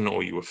audition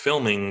or you were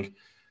filming,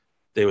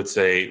 they would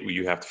say, well,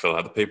 you have to fill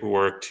out the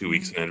paperwork 2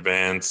 weeks mhm, in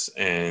advance,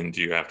 and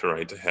you have to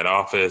write to head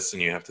office,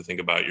 and you have to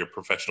think about your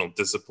professional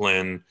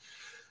discipline.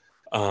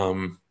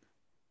 Um,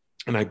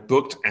 and I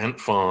booked Ant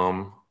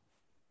Farm,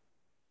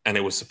 and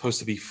it was supposed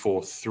to be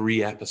for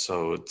 3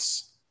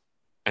 episodes.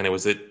 And it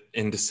was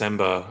in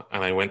December,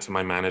 and I went to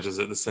my managers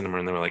at the cinema,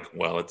 and they were like,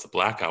 "Well, it's a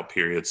blackout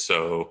period,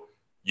 so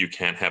you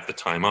can't have the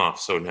time off.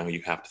 So now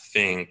you have to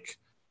think,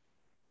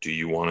 do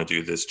you want to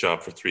do this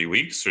job for 3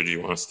 weeks, or do you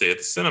want to stay at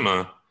the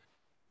cinema?"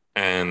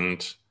 And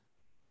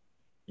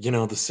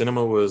the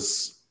cinema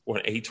was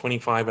what,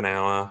 8.25 an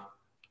hour,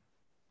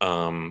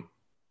 um,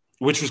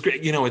 which was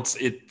great.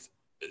 It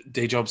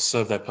day jobs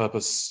serve their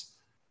purpose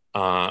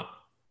uh,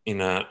 in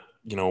a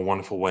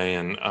wonderful way,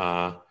 and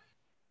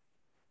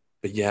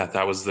but yeah,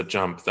 that was the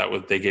jump.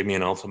 They gave me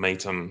an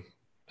ultimatum,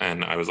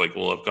 and I was like,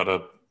 well, I've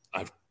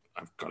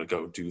got to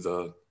go do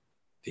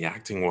the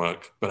acting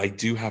work. But I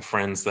do have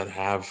friends that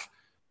have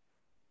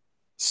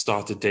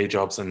started day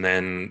jobs, and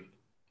then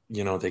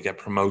they get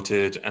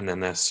promoted, and then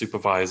they're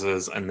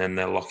supervisors, and then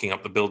they're locking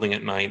up the building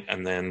at night,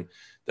 and then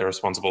they're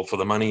responsible for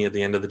the money at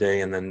the end of the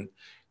day, and then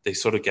they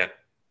sort of get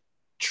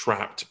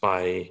trapped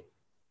by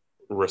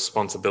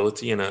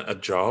responsibility in a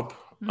job,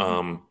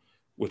 mhm.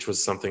 which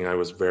was something I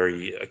was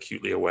very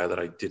acutely aware that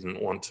I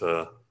didn't want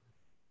to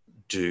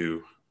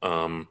do.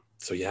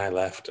 So yeah, I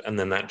left, and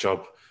then that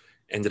job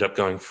ended up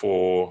going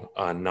for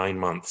 9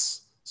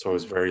 months. So I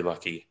was very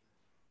lucky.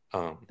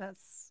 Um,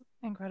 That's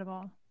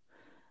incredible.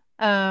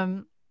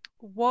 Um,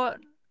 what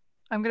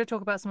I'm going to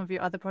talk about some of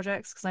your other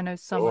projects because I know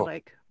some are oh,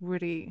 like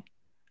really,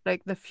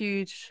 like the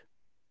Feud,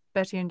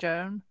 Betty and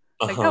Joan.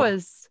 Like uh-huh.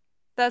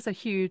 that's a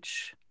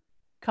huge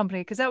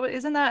company because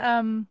isn't that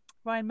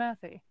Ryan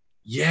Murphy?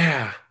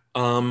 Yeah.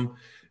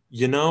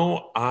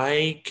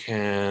 I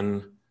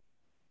can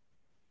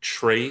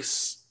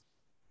trace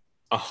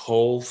a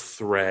whole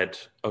thread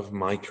of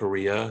my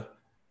career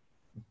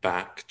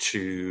back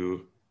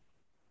to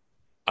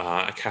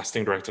a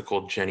casting director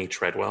called Jenny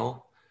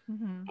Treadwell.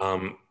 Mm-hmm.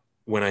 Um,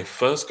 when I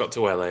first got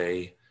to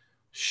LA,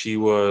 she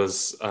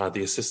was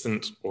the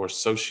assistant or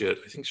associate.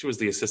 I think she was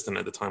the assistant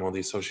at the time, or the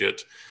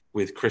associate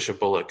with Krisha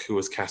Bullock, who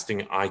was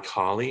casting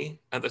iCarly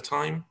at the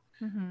time.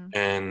 Mm-hmm.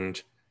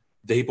 And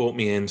they brought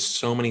me in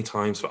so many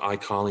times for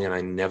iCarly, and I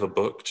never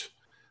booked.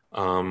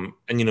 And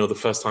the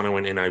first time I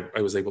went in,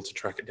 I was able to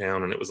track it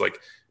down, and it was like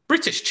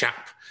British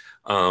chap,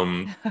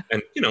 and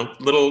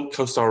little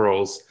co-star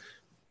roles.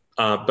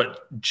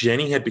 But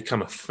Jenny had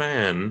become a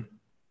fan,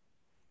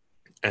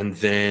 and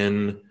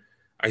then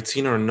I'd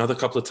seen her another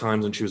couple of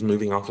times when she was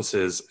moving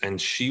offices,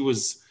 and she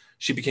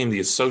became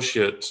the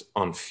associate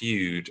on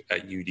Feud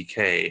at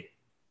UDK.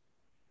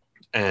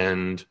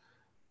 And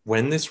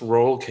when this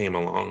role came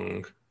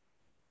along,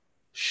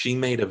 she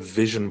made a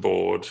vision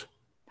board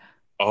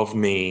of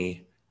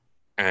me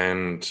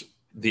and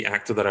the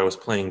actor that I was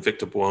playing,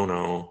 Victor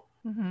Buono,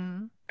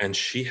 Mm-hmm. and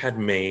she had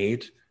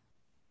made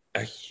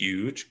a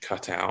huge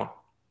cutout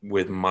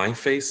with my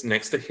face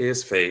next to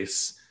his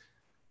face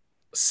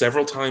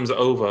several times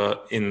over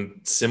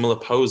in similar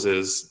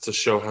poses to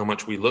show how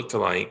much we looked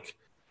alike.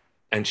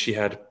 And she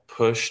had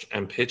pushed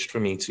and pitched for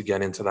me to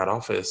get into that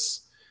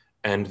office.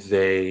 And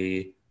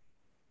I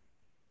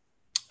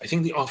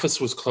think the office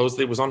was closed.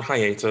 It was on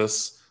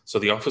hiatus. So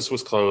the office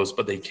was closed,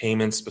 but they came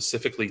in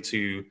specifically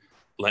to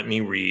let me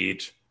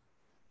read.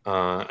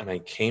 And I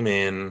came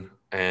in,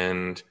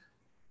 and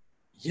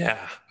yeah,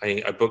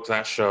 I booked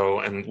that show,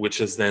 and which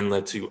has then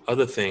led to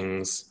other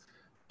things.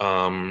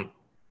 Um,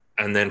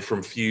 and then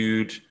from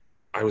Feud,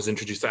 I was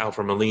introduced to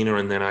Alfred Molina,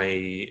 and then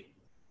I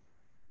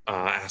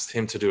asked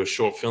him to do a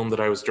short film that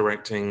I was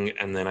directing,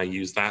 and then I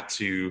used that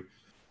to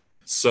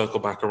circle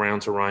back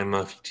around to Ryan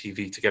Murphy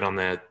TV to get on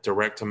their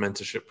director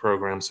mentorship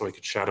program so I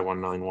could shadow on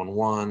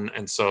 911.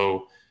 And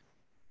so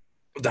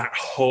that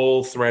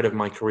whole thread of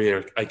my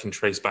career I can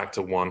trace back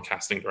to one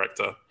casting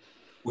director.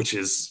 which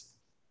is,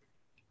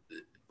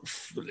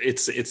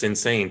 it's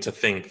insane to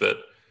think that,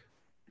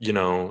 you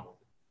know,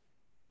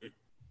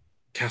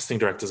 casting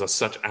directors are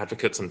such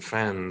advocates and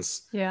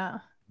fans Yeah.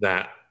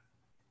 that,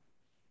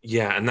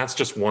 yeah, and that's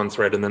just one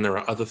thread. And then there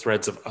are other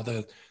threads of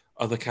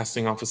other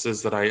casting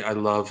offices that I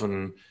love,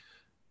 and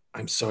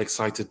I'm so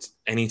excited.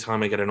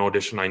 Anytime I get an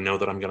audition, I know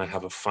that I'm going to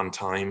have a fun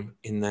time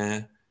in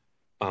there.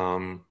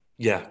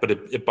 Yeah, but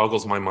it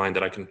boggles my mind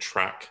that I can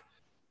track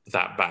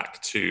that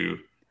back to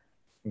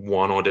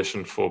one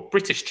audition for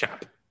British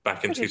Chap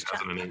back in British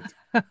chap.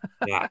 2008.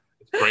 Yeah,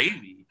 it's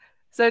crazy.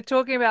 So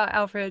talking about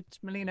Alfred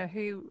Molina,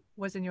 who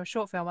was in your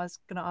short film, I was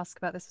going to ask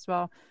about this as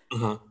well.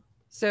 Uh-huh.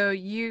 So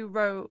you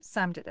wrote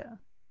Sam Did It.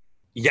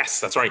 Yes,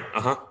 that's right.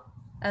 Uh-huh.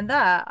 And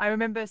that, I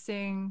remember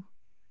seeing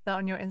that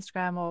on your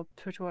Instagram or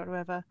Twitter or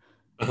whatever.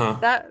 Uh-huh.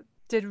 That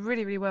did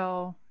really, really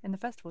well in the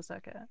festival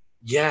circuit.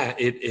 Yeah,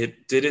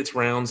 it did its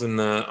rounds on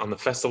the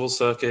festival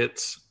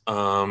circuit.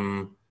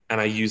 And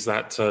I used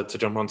that to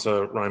jump onto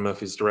Ryan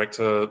Murphy's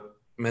director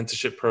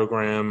mentorship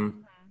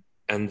program.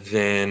 And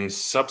then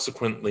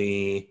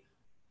subsequently,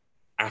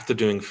 after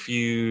doing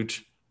Feud,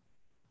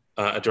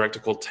 a director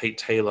called Tate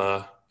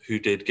Taylor, who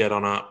did Get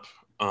On Up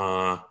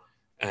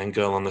and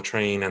Girl on the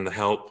Train and The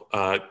Help,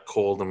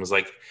 called and was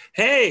like,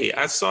 "Hey,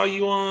 I saw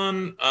you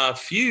on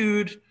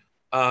Feud.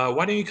 Why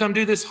don't you come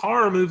do this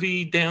horror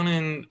movie down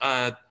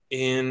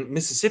in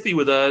Mississippi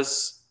with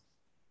us?"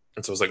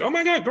 And so I was like, "Oh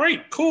my God,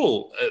 great,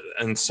 cool."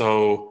 And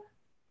so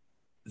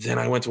then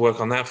I went to work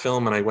on that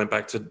film, and I went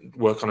back to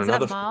work on Is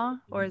another that Ma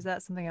film. or is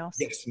that something else?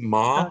 Yes,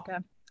 Ma. Oh, okay.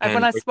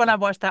 When I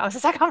watched that, I was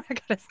just like, oh my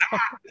God, it's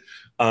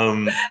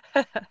Um,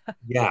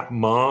 yeah,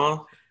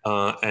 Ma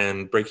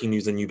and Breaking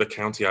News in Yuba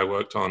County, I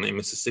worked on in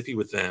Mississippi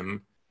with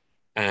them.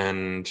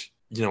 And,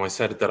 you know, I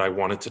said that I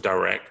wanted to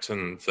direct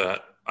and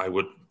that I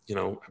would, you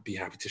know, be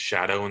happy to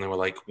shadow. And they were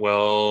like,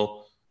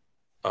 well,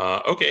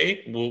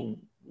 okay, well,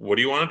 what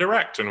do you want to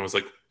direct? And I was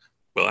like,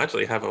 well,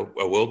 actually, I have a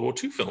World War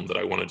II film that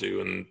I want to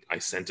do. And I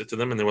sent it to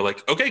them and they were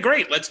like, okay,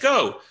 great, let's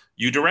go.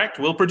 You direct,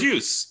 we'll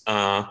produce.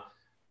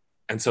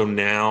 And so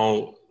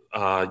now,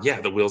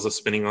 yeah, the wheels are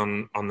spinning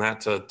on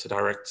that to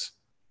direct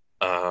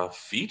a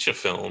feature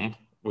film,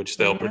 which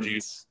they'll brilliant.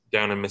 produce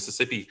down in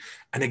Mississippi.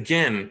 And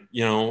again,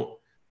 you know,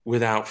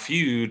 without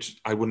Feud,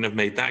 I wouldn't have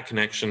made that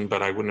connection,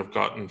 but I wouldn't have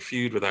gotten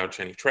Feud without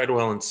Jenny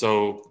Treadwell. And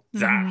so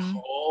that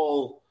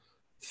whole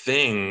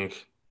thing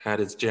had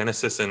its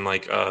genesis in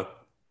like a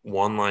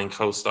one-line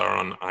co-star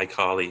on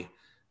iCarly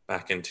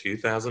back in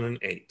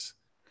 2008,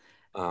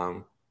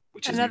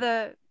 which is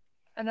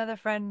Another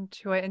friend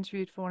who I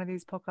interviewed for one of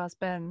these podcasts,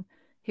 Ben,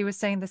 he was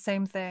saying the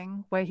same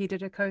thing where he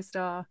did a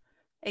co-star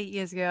 8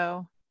 years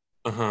ago.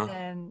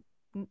 And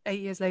 8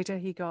 years later,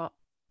 he got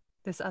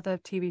this other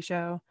TV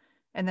show.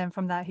 And then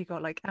from that, he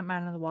got like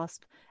Ant-Man and the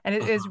Wasp. And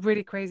it is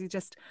really crazy.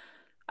 Just,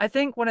 I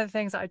think one of the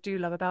things that I do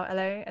love about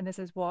LA, and this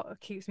is what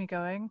keeps me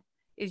going,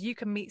 is you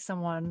can meet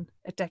someone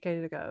a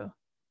decade ago.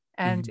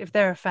 And if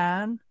they're a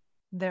fan,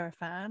 they're a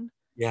fan.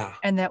 Yeah.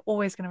 And they're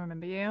always going to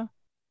remember you.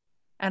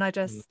 And I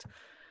don't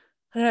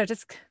know, it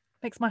just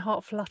makes my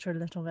heart flutter a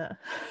little bit.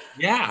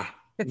 Yeah.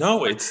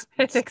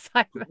 It's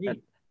excitement.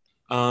 Great.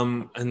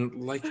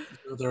 And like, you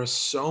know, there are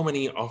so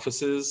many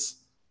offices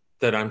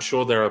that I'm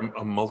sure there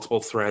are multiple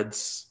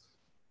threads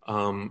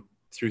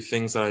through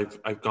things that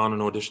I've gone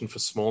and auditioned for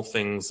small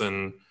things,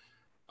 and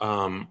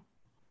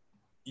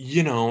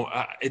you know,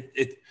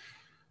 it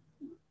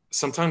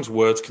sometimes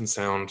words can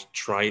sound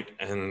trite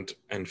and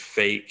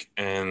fake,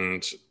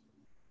 and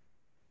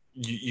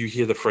you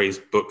hear the phrase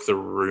 "book the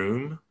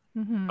room,"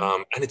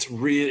 and it's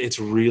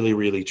really,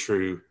 really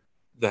true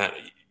that,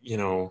 you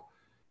know.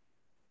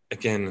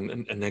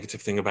 Again, a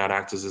negative thing about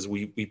actors is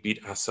we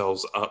beat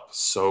ourselves up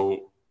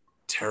so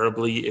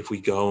terribly if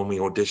we go and we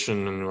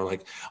audition and we're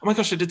like, oh my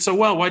gosh, I did so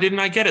well. Why didn't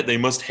I get it? They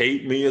must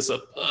hate me as a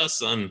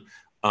person.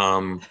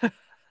 And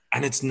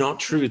it's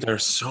not true. There are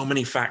so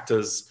many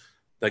factors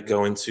that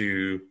go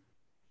into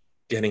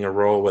getting a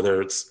role,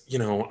 whether it's, you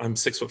know, I'm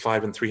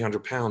 6'5" and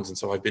 300 pounds. And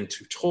so I've been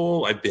too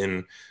tall. I've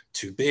been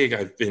too big.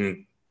 I've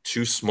been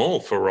too small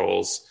for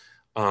roles.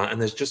 And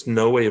there's just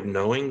no way of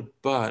knowing,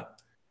 but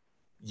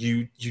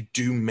you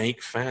do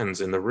make fans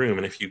in the room,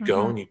 and if you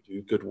go and you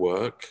do good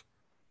work,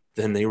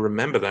 then they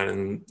remember that.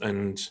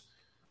 And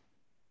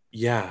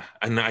yeah,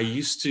 and I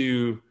used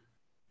to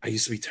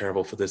be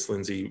terrible for this,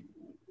 Lindsay,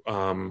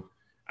 and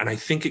I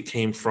think it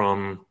came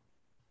from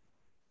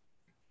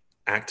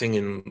acting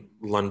in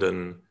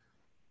London,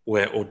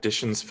 where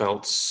auditions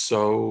felt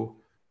so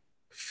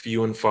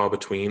few and far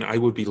between. I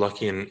would be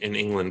lucky in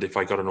England if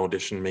I got an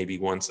audition maybe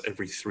once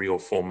every 3 or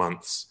 4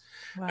 months.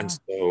 Wow. And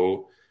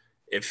so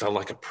it felt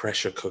like a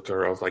pressure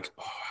cooker of like,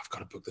 oh, I've got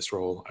to book this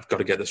role. I've got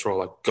to get this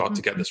role. I've got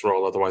to get this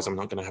role. Otherwise, I'm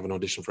not going to have an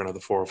audition for another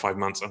 4 or 5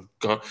 months. And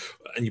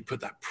you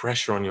put that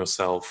pressure on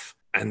yourself,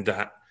 and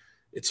that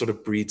it sort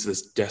of breeds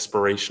this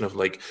desperation of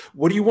like,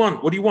 what do you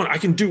want? What do you want? I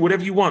can do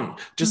whatever you want.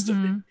 Just if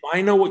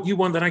I know what you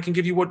want, then I can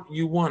give you what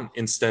you want,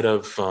 instead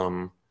of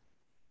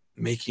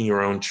making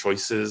your own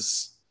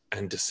choices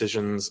and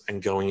decisions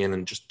and going in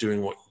and just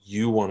doing what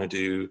you want to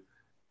do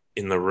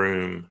in the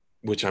room.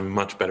 which I'm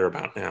much better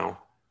about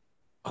now,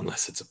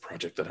 unless it's a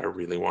project that I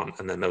really want.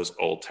 And then those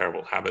old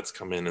terrible habits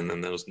come in, and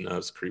then those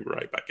nerves creep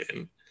right back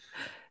in.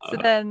 So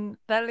Uh, then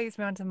that leads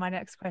me on to my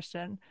next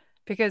question,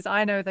 because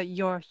I know that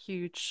you're a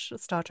huge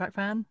Star Trek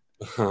fan.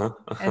 uh-huh,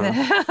 And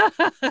uh-huh,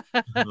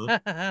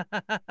 uh-huh.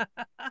 then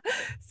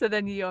so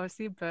then you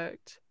obviously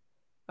booked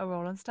a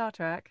role on Star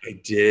Trek.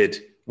 I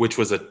did, which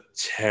was a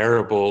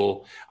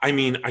terrible. I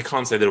mean, I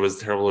can't say that it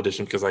was a terrible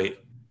audition because I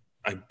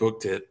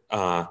booked it,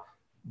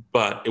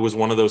 but it was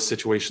one of those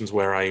situations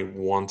where I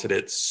wanted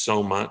it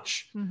so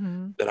much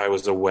Mm-hmm. that I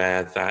was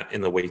aware that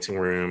in the waiting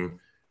room,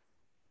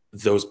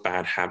 those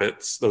bad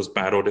habits, those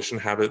bad audition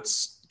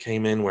habits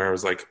came in where I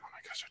was like, oh my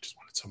gosh, I just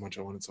wanted so much.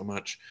 I wanted so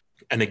much.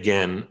 And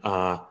again,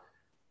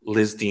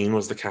 Liz Dean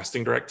was the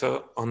casting director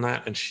on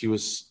that. And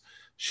she's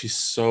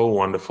so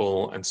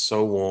wonderful and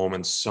so warm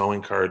and so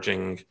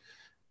encouraging.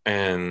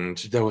 And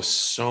there was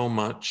so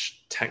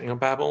much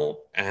technobabble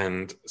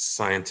and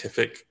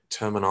scientific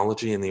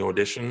terminology in the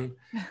audition.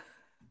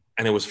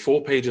 And it was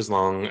 4 pages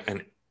long.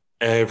 And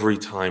every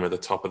time at the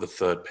top of the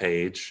third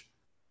page,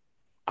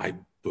 I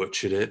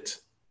butchered it,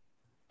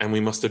 and we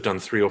must have done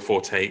 3 or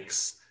 4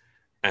 takes.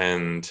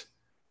 And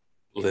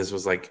Liz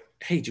was like,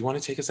 "Hey, do you want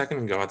to take a second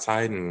and go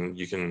outside and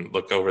you can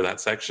look over that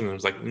section?" And I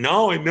was like,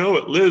 "No, I know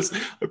it, Liz.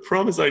 I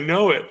promise I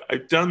know it.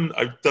 I've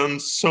done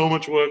so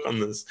much work on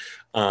this."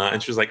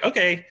 And she was like,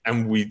 "Okay."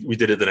 And we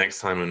did it the next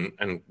time,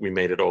 and we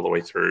made it all the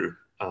way through.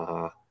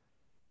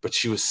 But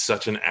she was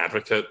such an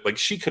advocate. Like,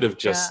 she could have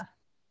just Yeah.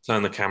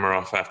 turned the camera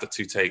off after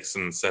 2 takes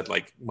and said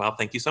like, "Well,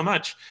 thank you so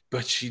much."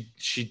 But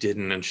she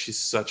didn't, and she's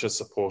such a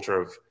supporter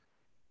of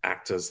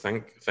actors.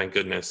 Thank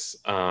goodness.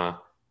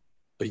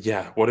 But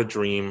yeah, what a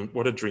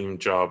dream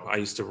job. I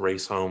used to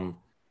race home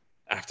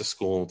after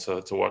school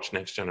to watch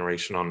Next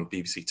Generation on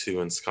BBC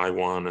Two and Sky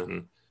One,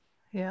 and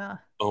Yeah.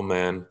 oh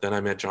man, then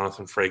I met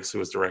Jonathan Frakes, who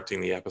was directing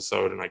the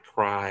episode, and I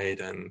cried.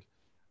 And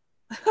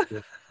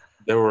yeah,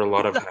 there were a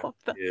lot of happy Love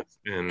that. tears.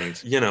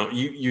 And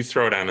you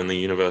throw it out in the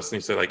universe and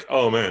you say like,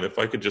 oh man, if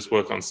I could just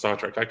work on Star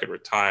Trek, I could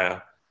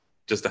retire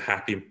just a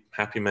happy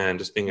man,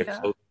 just being a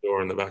Yeah. closed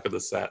door in the back of the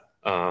set.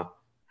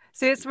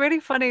 So it's really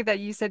funny that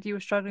you said you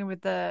were struggling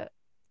with the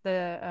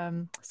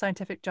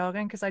scientific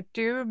jargon, because I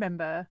do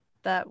remember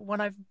that when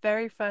I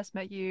very first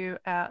met you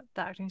at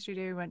the acting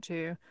studio we went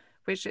to,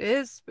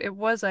 it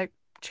was like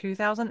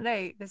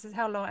 2008. This is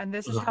how long, and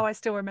this is how I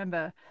still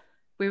remember.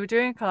 We were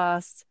doing a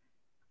class,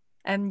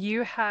 and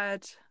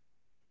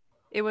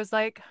it was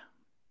like,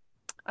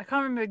 I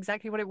can't remember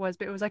exactly what it was,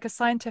 but it was like a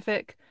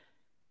scientific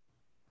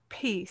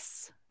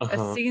piece, a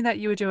Uh-huh. scene that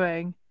you were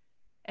doing,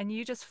 and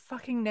you just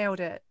fucking nailed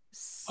it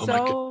Oh my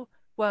god. so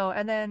well.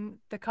 And then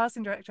the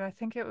casting director, I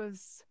think it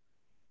was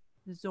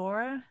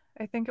Zora,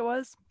 I think it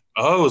was.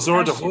 Oh, Zora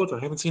And de she, Hood. I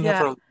haven't seen her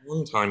for yeah, a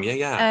long time. Yeah,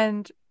 yeah.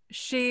 and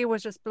she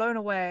was just blown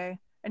away.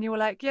 And you were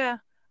like, yeah,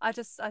 I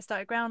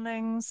started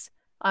Groundlings.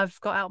 I've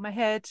got out my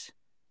head.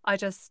 I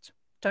just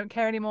don't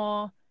care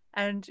anymore.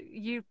 And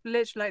you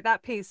literally, like,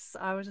 that piece,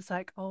 I was just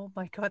like, oh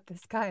my God,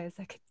 this guy is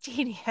like a Oh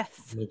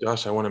genius. my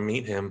gosh, I want to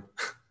meet him.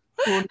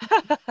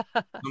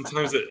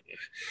 Sometimes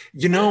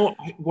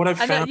what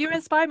I've And found. you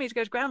inspired me to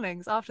go to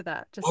Groundlings after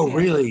that, just Oh, seeing.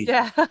 really?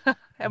 Yeah. Oh And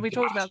my we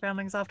talked gosh. about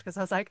Groundlings after, because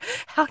I was like,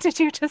 how did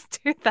you just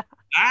do that?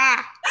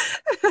 Ah!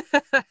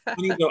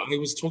 Funny though, I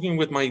was talking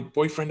with my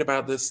boyfriend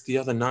about this the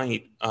other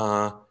night,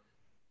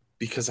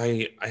 because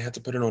I had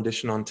to put an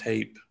audition on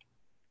tape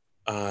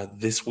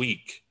this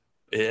week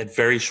at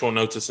very short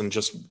notice and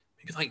just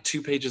maybe like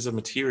 2 pages of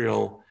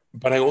material.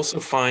 But I also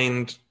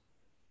find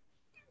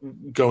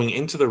going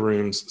into the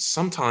rooms,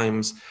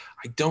 sometimes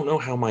I don't know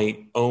how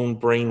my own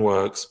brain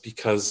works,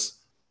 because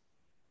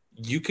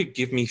you could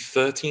give me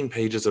 13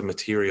 pages of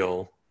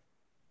material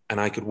and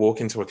I could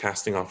walk into a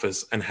casting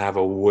office and have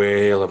a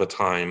whale of a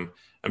time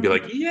and be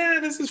like, Mhm. yeah,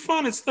 this is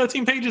fun. It's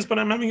 13 pages, but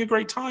I'm having a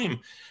great time.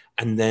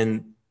 And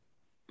then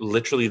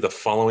literally the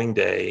following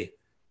day,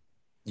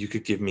 you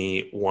could give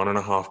me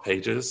 1.5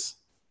 pages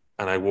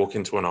and I walk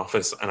into an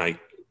office and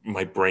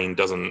my brain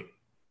doesn't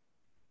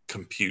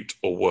compute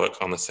or work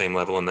on the same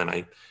level. And then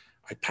I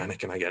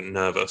panic and I get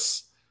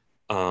nervous.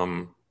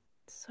 Um,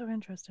 So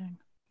interesting.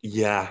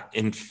 yeah.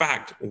 In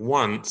fact,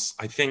 once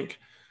I think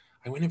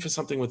I went in for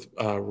something with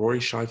Rory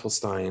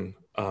Scheifelstein,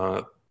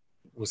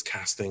 was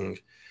casting,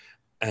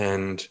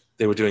 and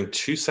they were doing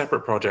 2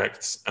 separate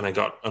projects, and I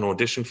got an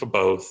audition for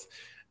both,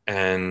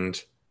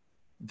 and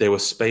they were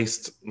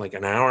spaced like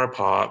an hour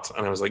apart.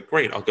 And I was like,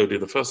 great, I'll go do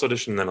the first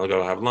audition, then I'll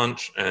go have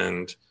lunch.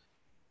 And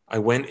I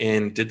went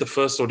in, did the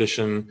first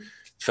audition,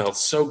 felt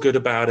so good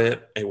about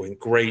it. It went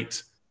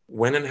great.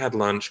 Went and had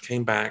lunch,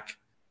 came back,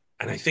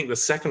 and I think the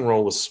second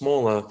role was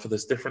smaller for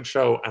this different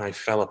show, and I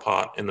fell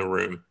apart in the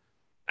room.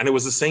 And it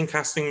was the same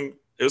casting,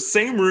 it was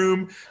same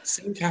room,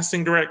 same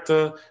casting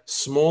director,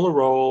 smaller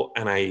role,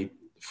 and I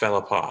fell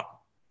apart.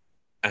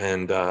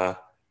 And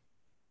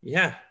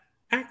yeah,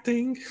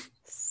 acting.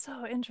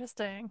 So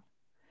interesting.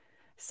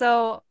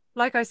 So,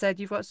 like I said,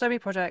 you've got so many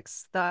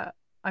projects that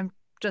I'm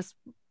just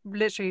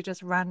literally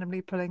just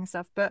randomly pulling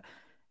stuff. But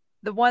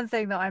the one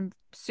thing that I'm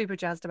super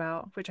jazzed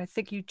about, which I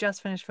think you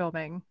just finished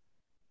filming,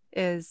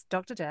 is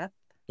Dr. Death,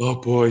 Oh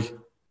boy.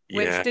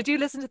 which Yeah. did you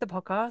listen to the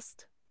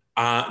podcast?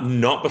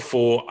 Not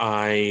before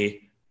I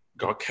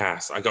got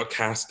cast. I got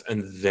cast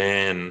and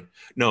then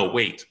no,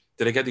 wait.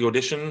 Did I get the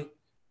audition?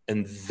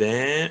 And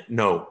then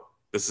no,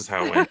 this is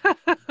how it went.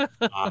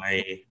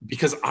 I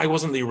because I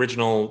wasn't the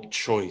original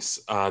choice.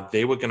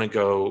 They were gonna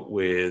go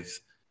with,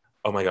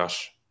 oh my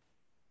gosh,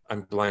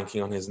 I'm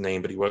blanking on his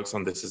name, but he works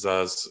on This Is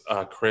Us.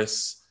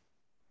 Chris.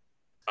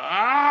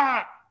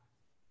 Ah,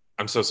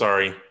 I'm so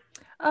sorry.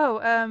 Oh,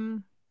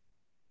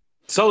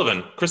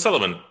 Sullivan, Chris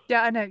Sullivan.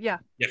 yeah, I know. Yeah.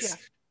 Yes.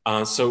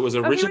 Yeah. So it was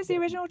Oh, he original. was the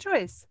original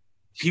choice.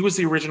 He was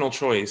the original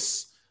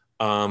choice,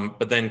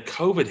 but then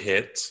COVID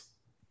hit,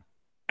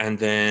 and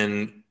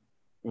then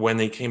when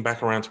they came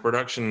back around to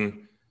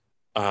production,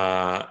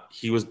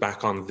 he was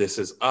back on This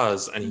Is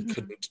Us, and he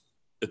couldn't.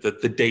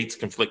 The dates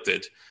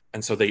conflicted,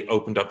 and so they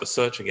opened up the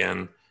search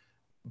again.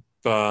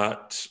 And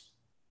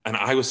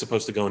I was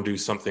supposed to go and do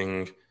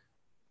something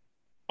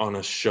on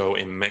a show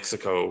in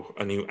Mexico,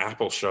 a new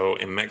Apple show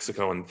in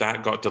Mexico, and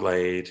that got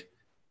delayed.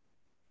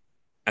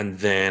 And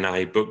then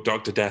I booked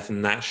Dr. Death,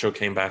 and that show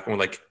came back, and we're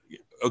like,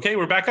 okay,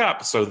 we're back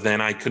up. So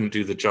then I couldn't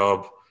do the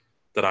job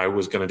that I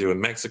was going to do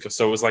in Mexico.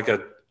 So it was like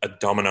a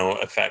domino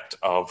effect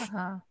of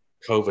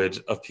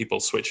COVID, of people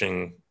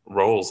switching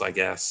roles, I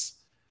guess.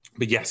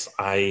 But yes,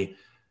 I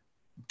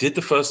did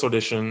the first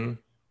audition.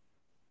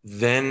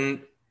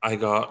 Then I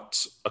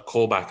got a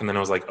call back, and then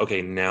I was like,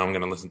 okay, now I'm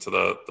going to listen to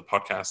the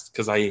podcast,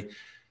 because I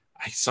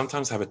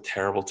sometimes have a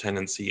terrible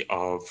tendency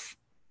of,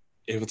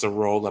 if it's a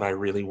role that I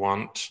really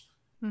want,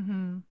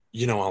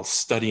 I'll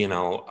study and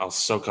I'll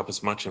soak up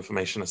as much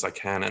information as I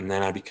can, and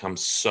then I become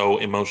so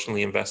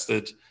emotionally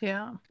invested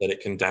that it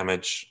can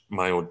damage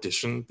my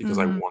audition because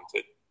I want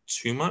it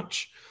too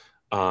much.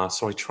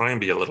 So I try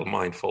and be a little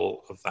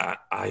mindful of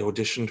that. I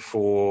auditioned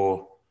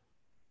for,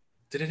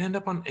 did it end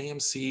up on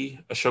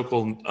AMC? A show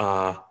called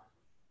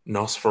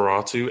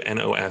Nosferatu,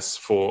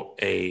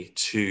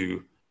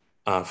 NosforA2,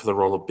 for the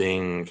role of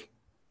being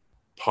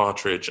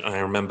Partridge. And I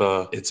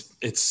remember it's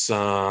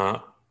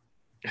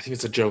I think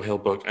it's a Joe Hill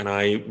book, and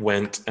I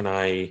went and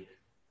I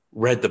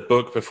read the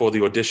book before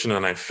the audition,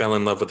 and I fell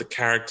in love with the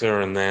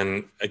character, and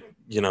then I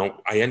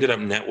ended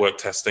up network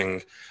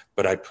testing,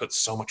 but I put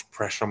so much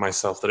pressure on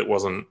myself that it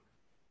wasn't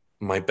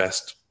my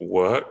best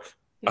work.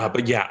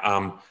 But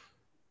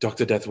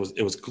Dr. Death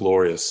was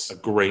glorious.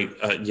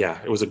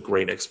 It was a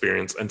great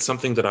experience, and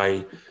something that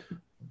I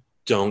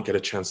don't get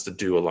a chance to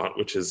do a lot,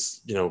 which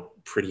is,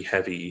 pretty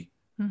heavy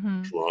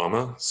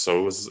drama.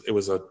 So it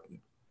was a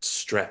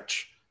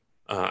stretch.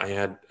 I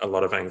had a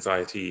lot of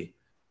anxiety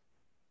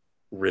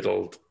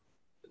riddled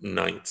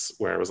nights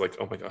where I was like,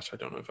 oh my gosh, I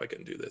don't know if I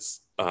can do this.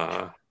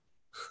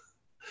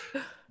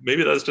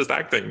 Maybe that's just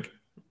acting.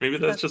 Maybe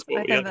that's just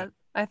what we have.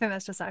 I think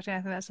that's just acting. I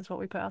think that's just what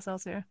we put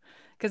ourselves through.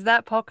 Because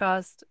that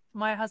podcast,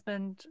 my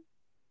husband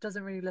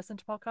doesn't really listen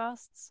to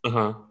podcasts,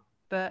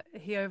 but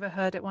he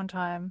overheard it one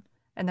time,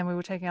 and then we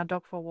were taking our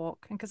dog for a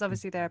walk. And because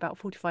obviously they're about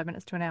 45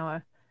 minutes to an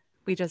hour,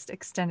 we just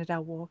extended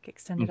our walk.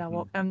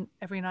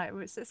 Every night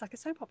it's like a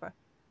soap opera.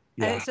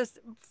 Yeah. And it's just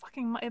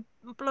it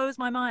blows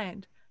my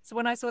mind. So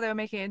when I saw they were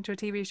making it into a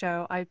TV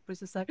show, I was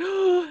just like,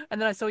 oh, and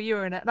then I saw you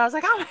were in it, and I was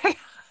like, oh my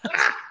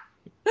God.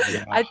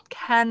 Yeah. I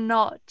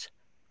cannot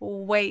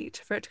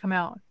wait for it to come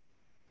out.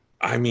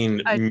 I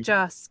mean,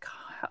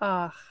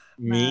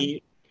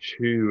 me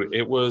too.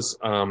 It was,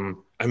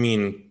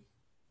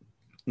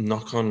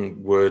 knock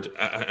on wood,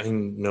 I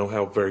know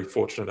how very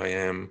fortunate I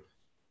am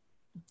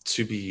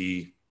to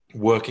be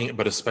working,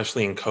 but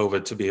especially in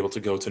COVID, to be able to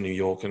go to New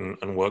York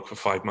and work for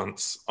 5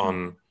 months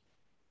on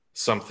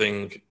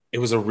something. It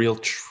was a real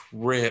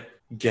trip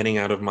getting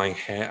out of my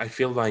head. I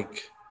feel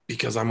like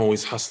because I'm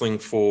always hustling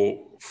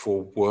for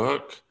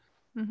work,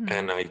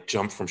 and I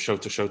jump from show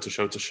to show to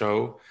show to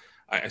show,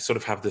 I sort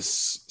of have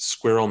this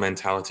squirrel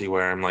mentality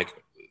where I'm like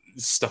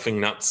stuffing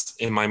nuts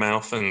in my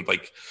mouth and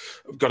like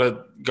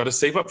gotta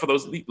save up for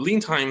those lean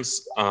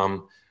times.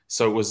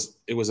 So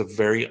it was a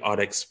very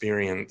odd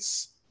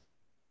experience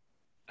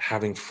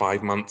having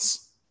 5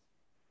 months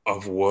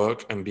of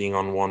work and being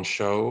on one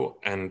show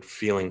and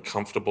feeling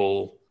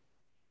comfortable,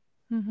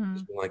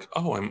 like,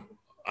 oh,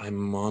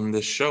 I'm on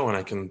this show and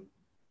I can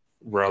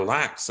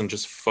relax and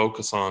just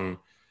focus on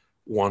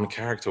one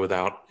character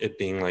without it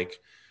being like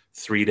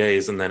 3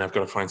 days and then I've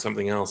got to find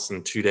something else,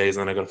 and 2 days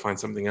and then I've got to find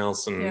something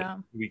else, and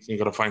weeks and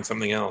got to find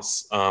something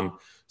else. So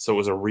it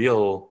was a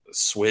real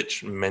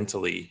switch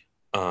mentally,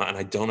 and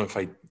I don't know if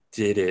I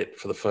did it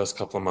for the first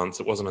couple of months.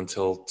 It wasn't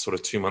until sort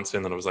of 2 months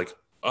in that I was like,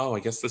 oh, I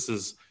guess this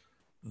is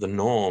the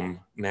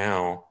norm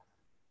now.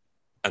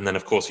 And then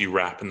of course you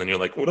wrap and then you're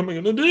like, what am I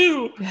gonna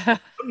do? I'm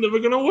never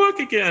gonna work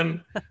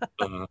again.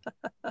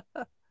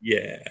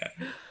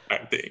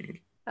 Acting.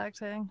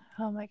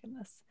 Oh my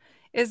goodness.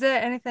 Is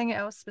there anything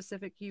else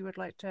specific you would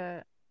like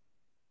to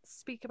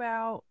speak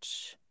about?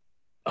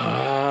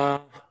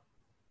 Not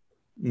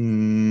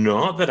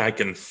that I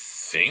can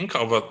think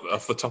of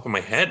off the top of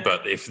my head,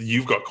 but if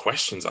you've got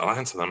questions, I'll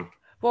answer them.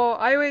 Well,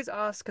 I always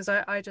ask because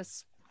I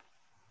just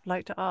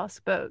like to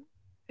ask, but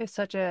It's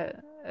such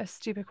a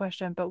stupid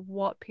question, but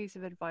what piece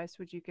of advice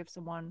would you give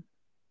someone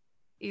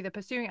either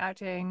pursuing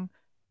acting,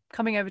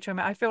 coming over to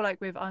America? I feel like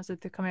we've answered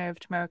the coming over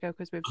to America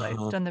because we've like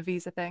done the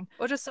visa thing,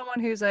 or just someone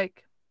who's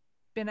like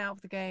been out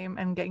of the game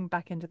and getting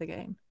back into the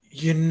game.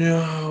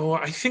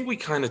 I think we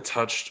kind of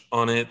touched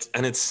on it,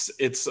 and it's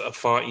a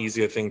far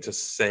easier thing to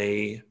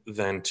say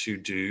than to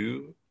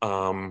do.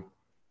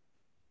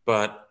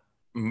 But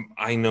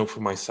I know for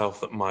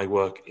myself that my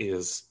work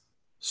is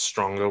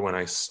stronger when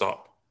I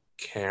stop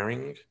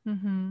caring.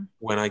 Mm-hmm.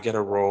 When I get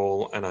a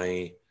role and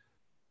I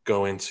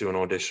go into an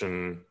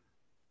audition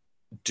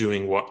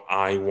doing what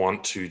I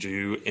want to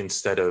do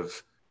instead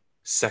of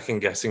second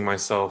guessing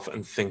myself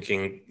and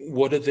thinking,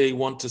 what do they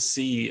want to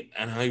see?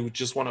 And I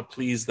just want to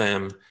please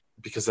them,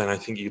 because then I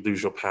think you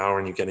lose your power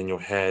and you get in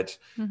your head.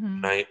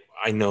 Mm-hmm. And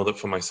I know that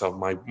for myself,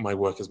 my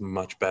work is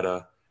much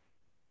better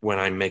when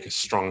I make a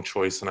strong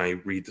choice and I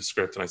read the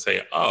script and I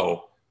say,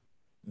 oh,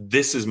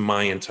 this is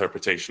my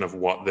interpretation of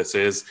what this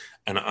is.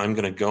 And I'm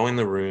going to go in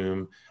the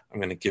room. I'm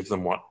going to give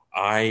them what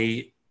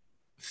I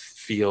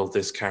feel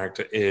this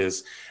character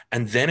is.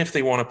 And then if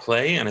they want to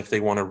play and if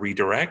they want to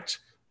redirect,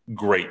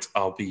 great.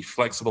 I'll be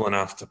flexible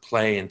enough to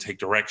play and take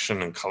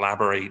direction and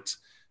collaborate.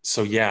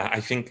 So yeah, I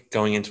think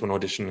going into an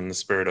audition in the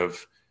spirit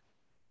of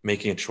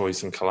making a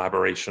choice and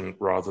collaboration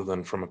rather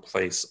than from a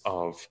place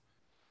of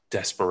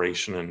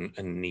desperation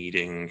and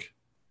needing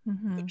the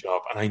Mm-hmm.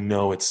 job. And I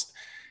know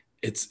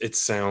it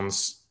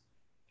sounds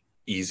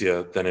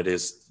easier than it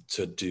is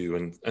to do.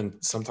 And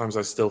sometimes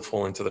I still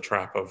fall into the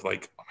trap of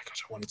like, oh my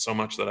gosh, I wanted so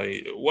much that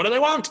what do they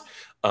want?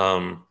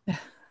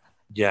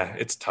 Yeah,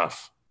 it's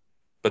tough.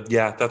 But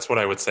yeah, that's what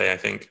I would say, I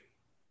think.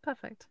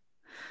 Perfect.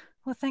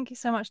 Well, thank you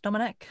so much,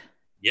 Dominic.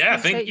 Yeah,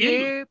 thank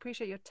you.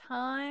 Appreciate your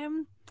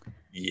time.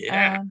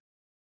 Yeah.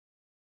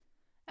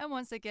 And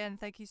once again,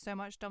 thank you so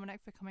much,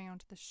 Dominic, for coming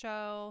onto the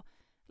show.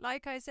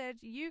 Like I said,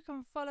 you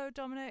can follow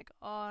Dominic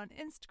on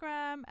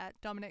Instagram at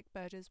Dominic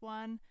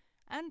Burgess1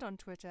 and on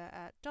Twitter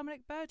at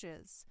Dominic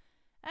Burgess.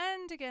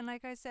 And again,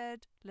 like I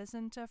said,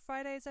 listen to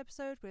Friday's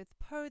episode with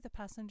Poe the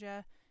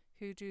Passenger,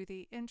 who do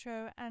the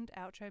intro and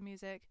outro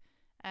music,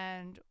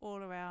 and all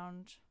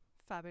around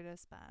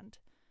fabulous band.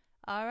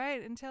 All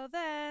right, until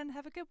then,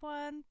 have a good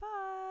one.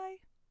 Bye.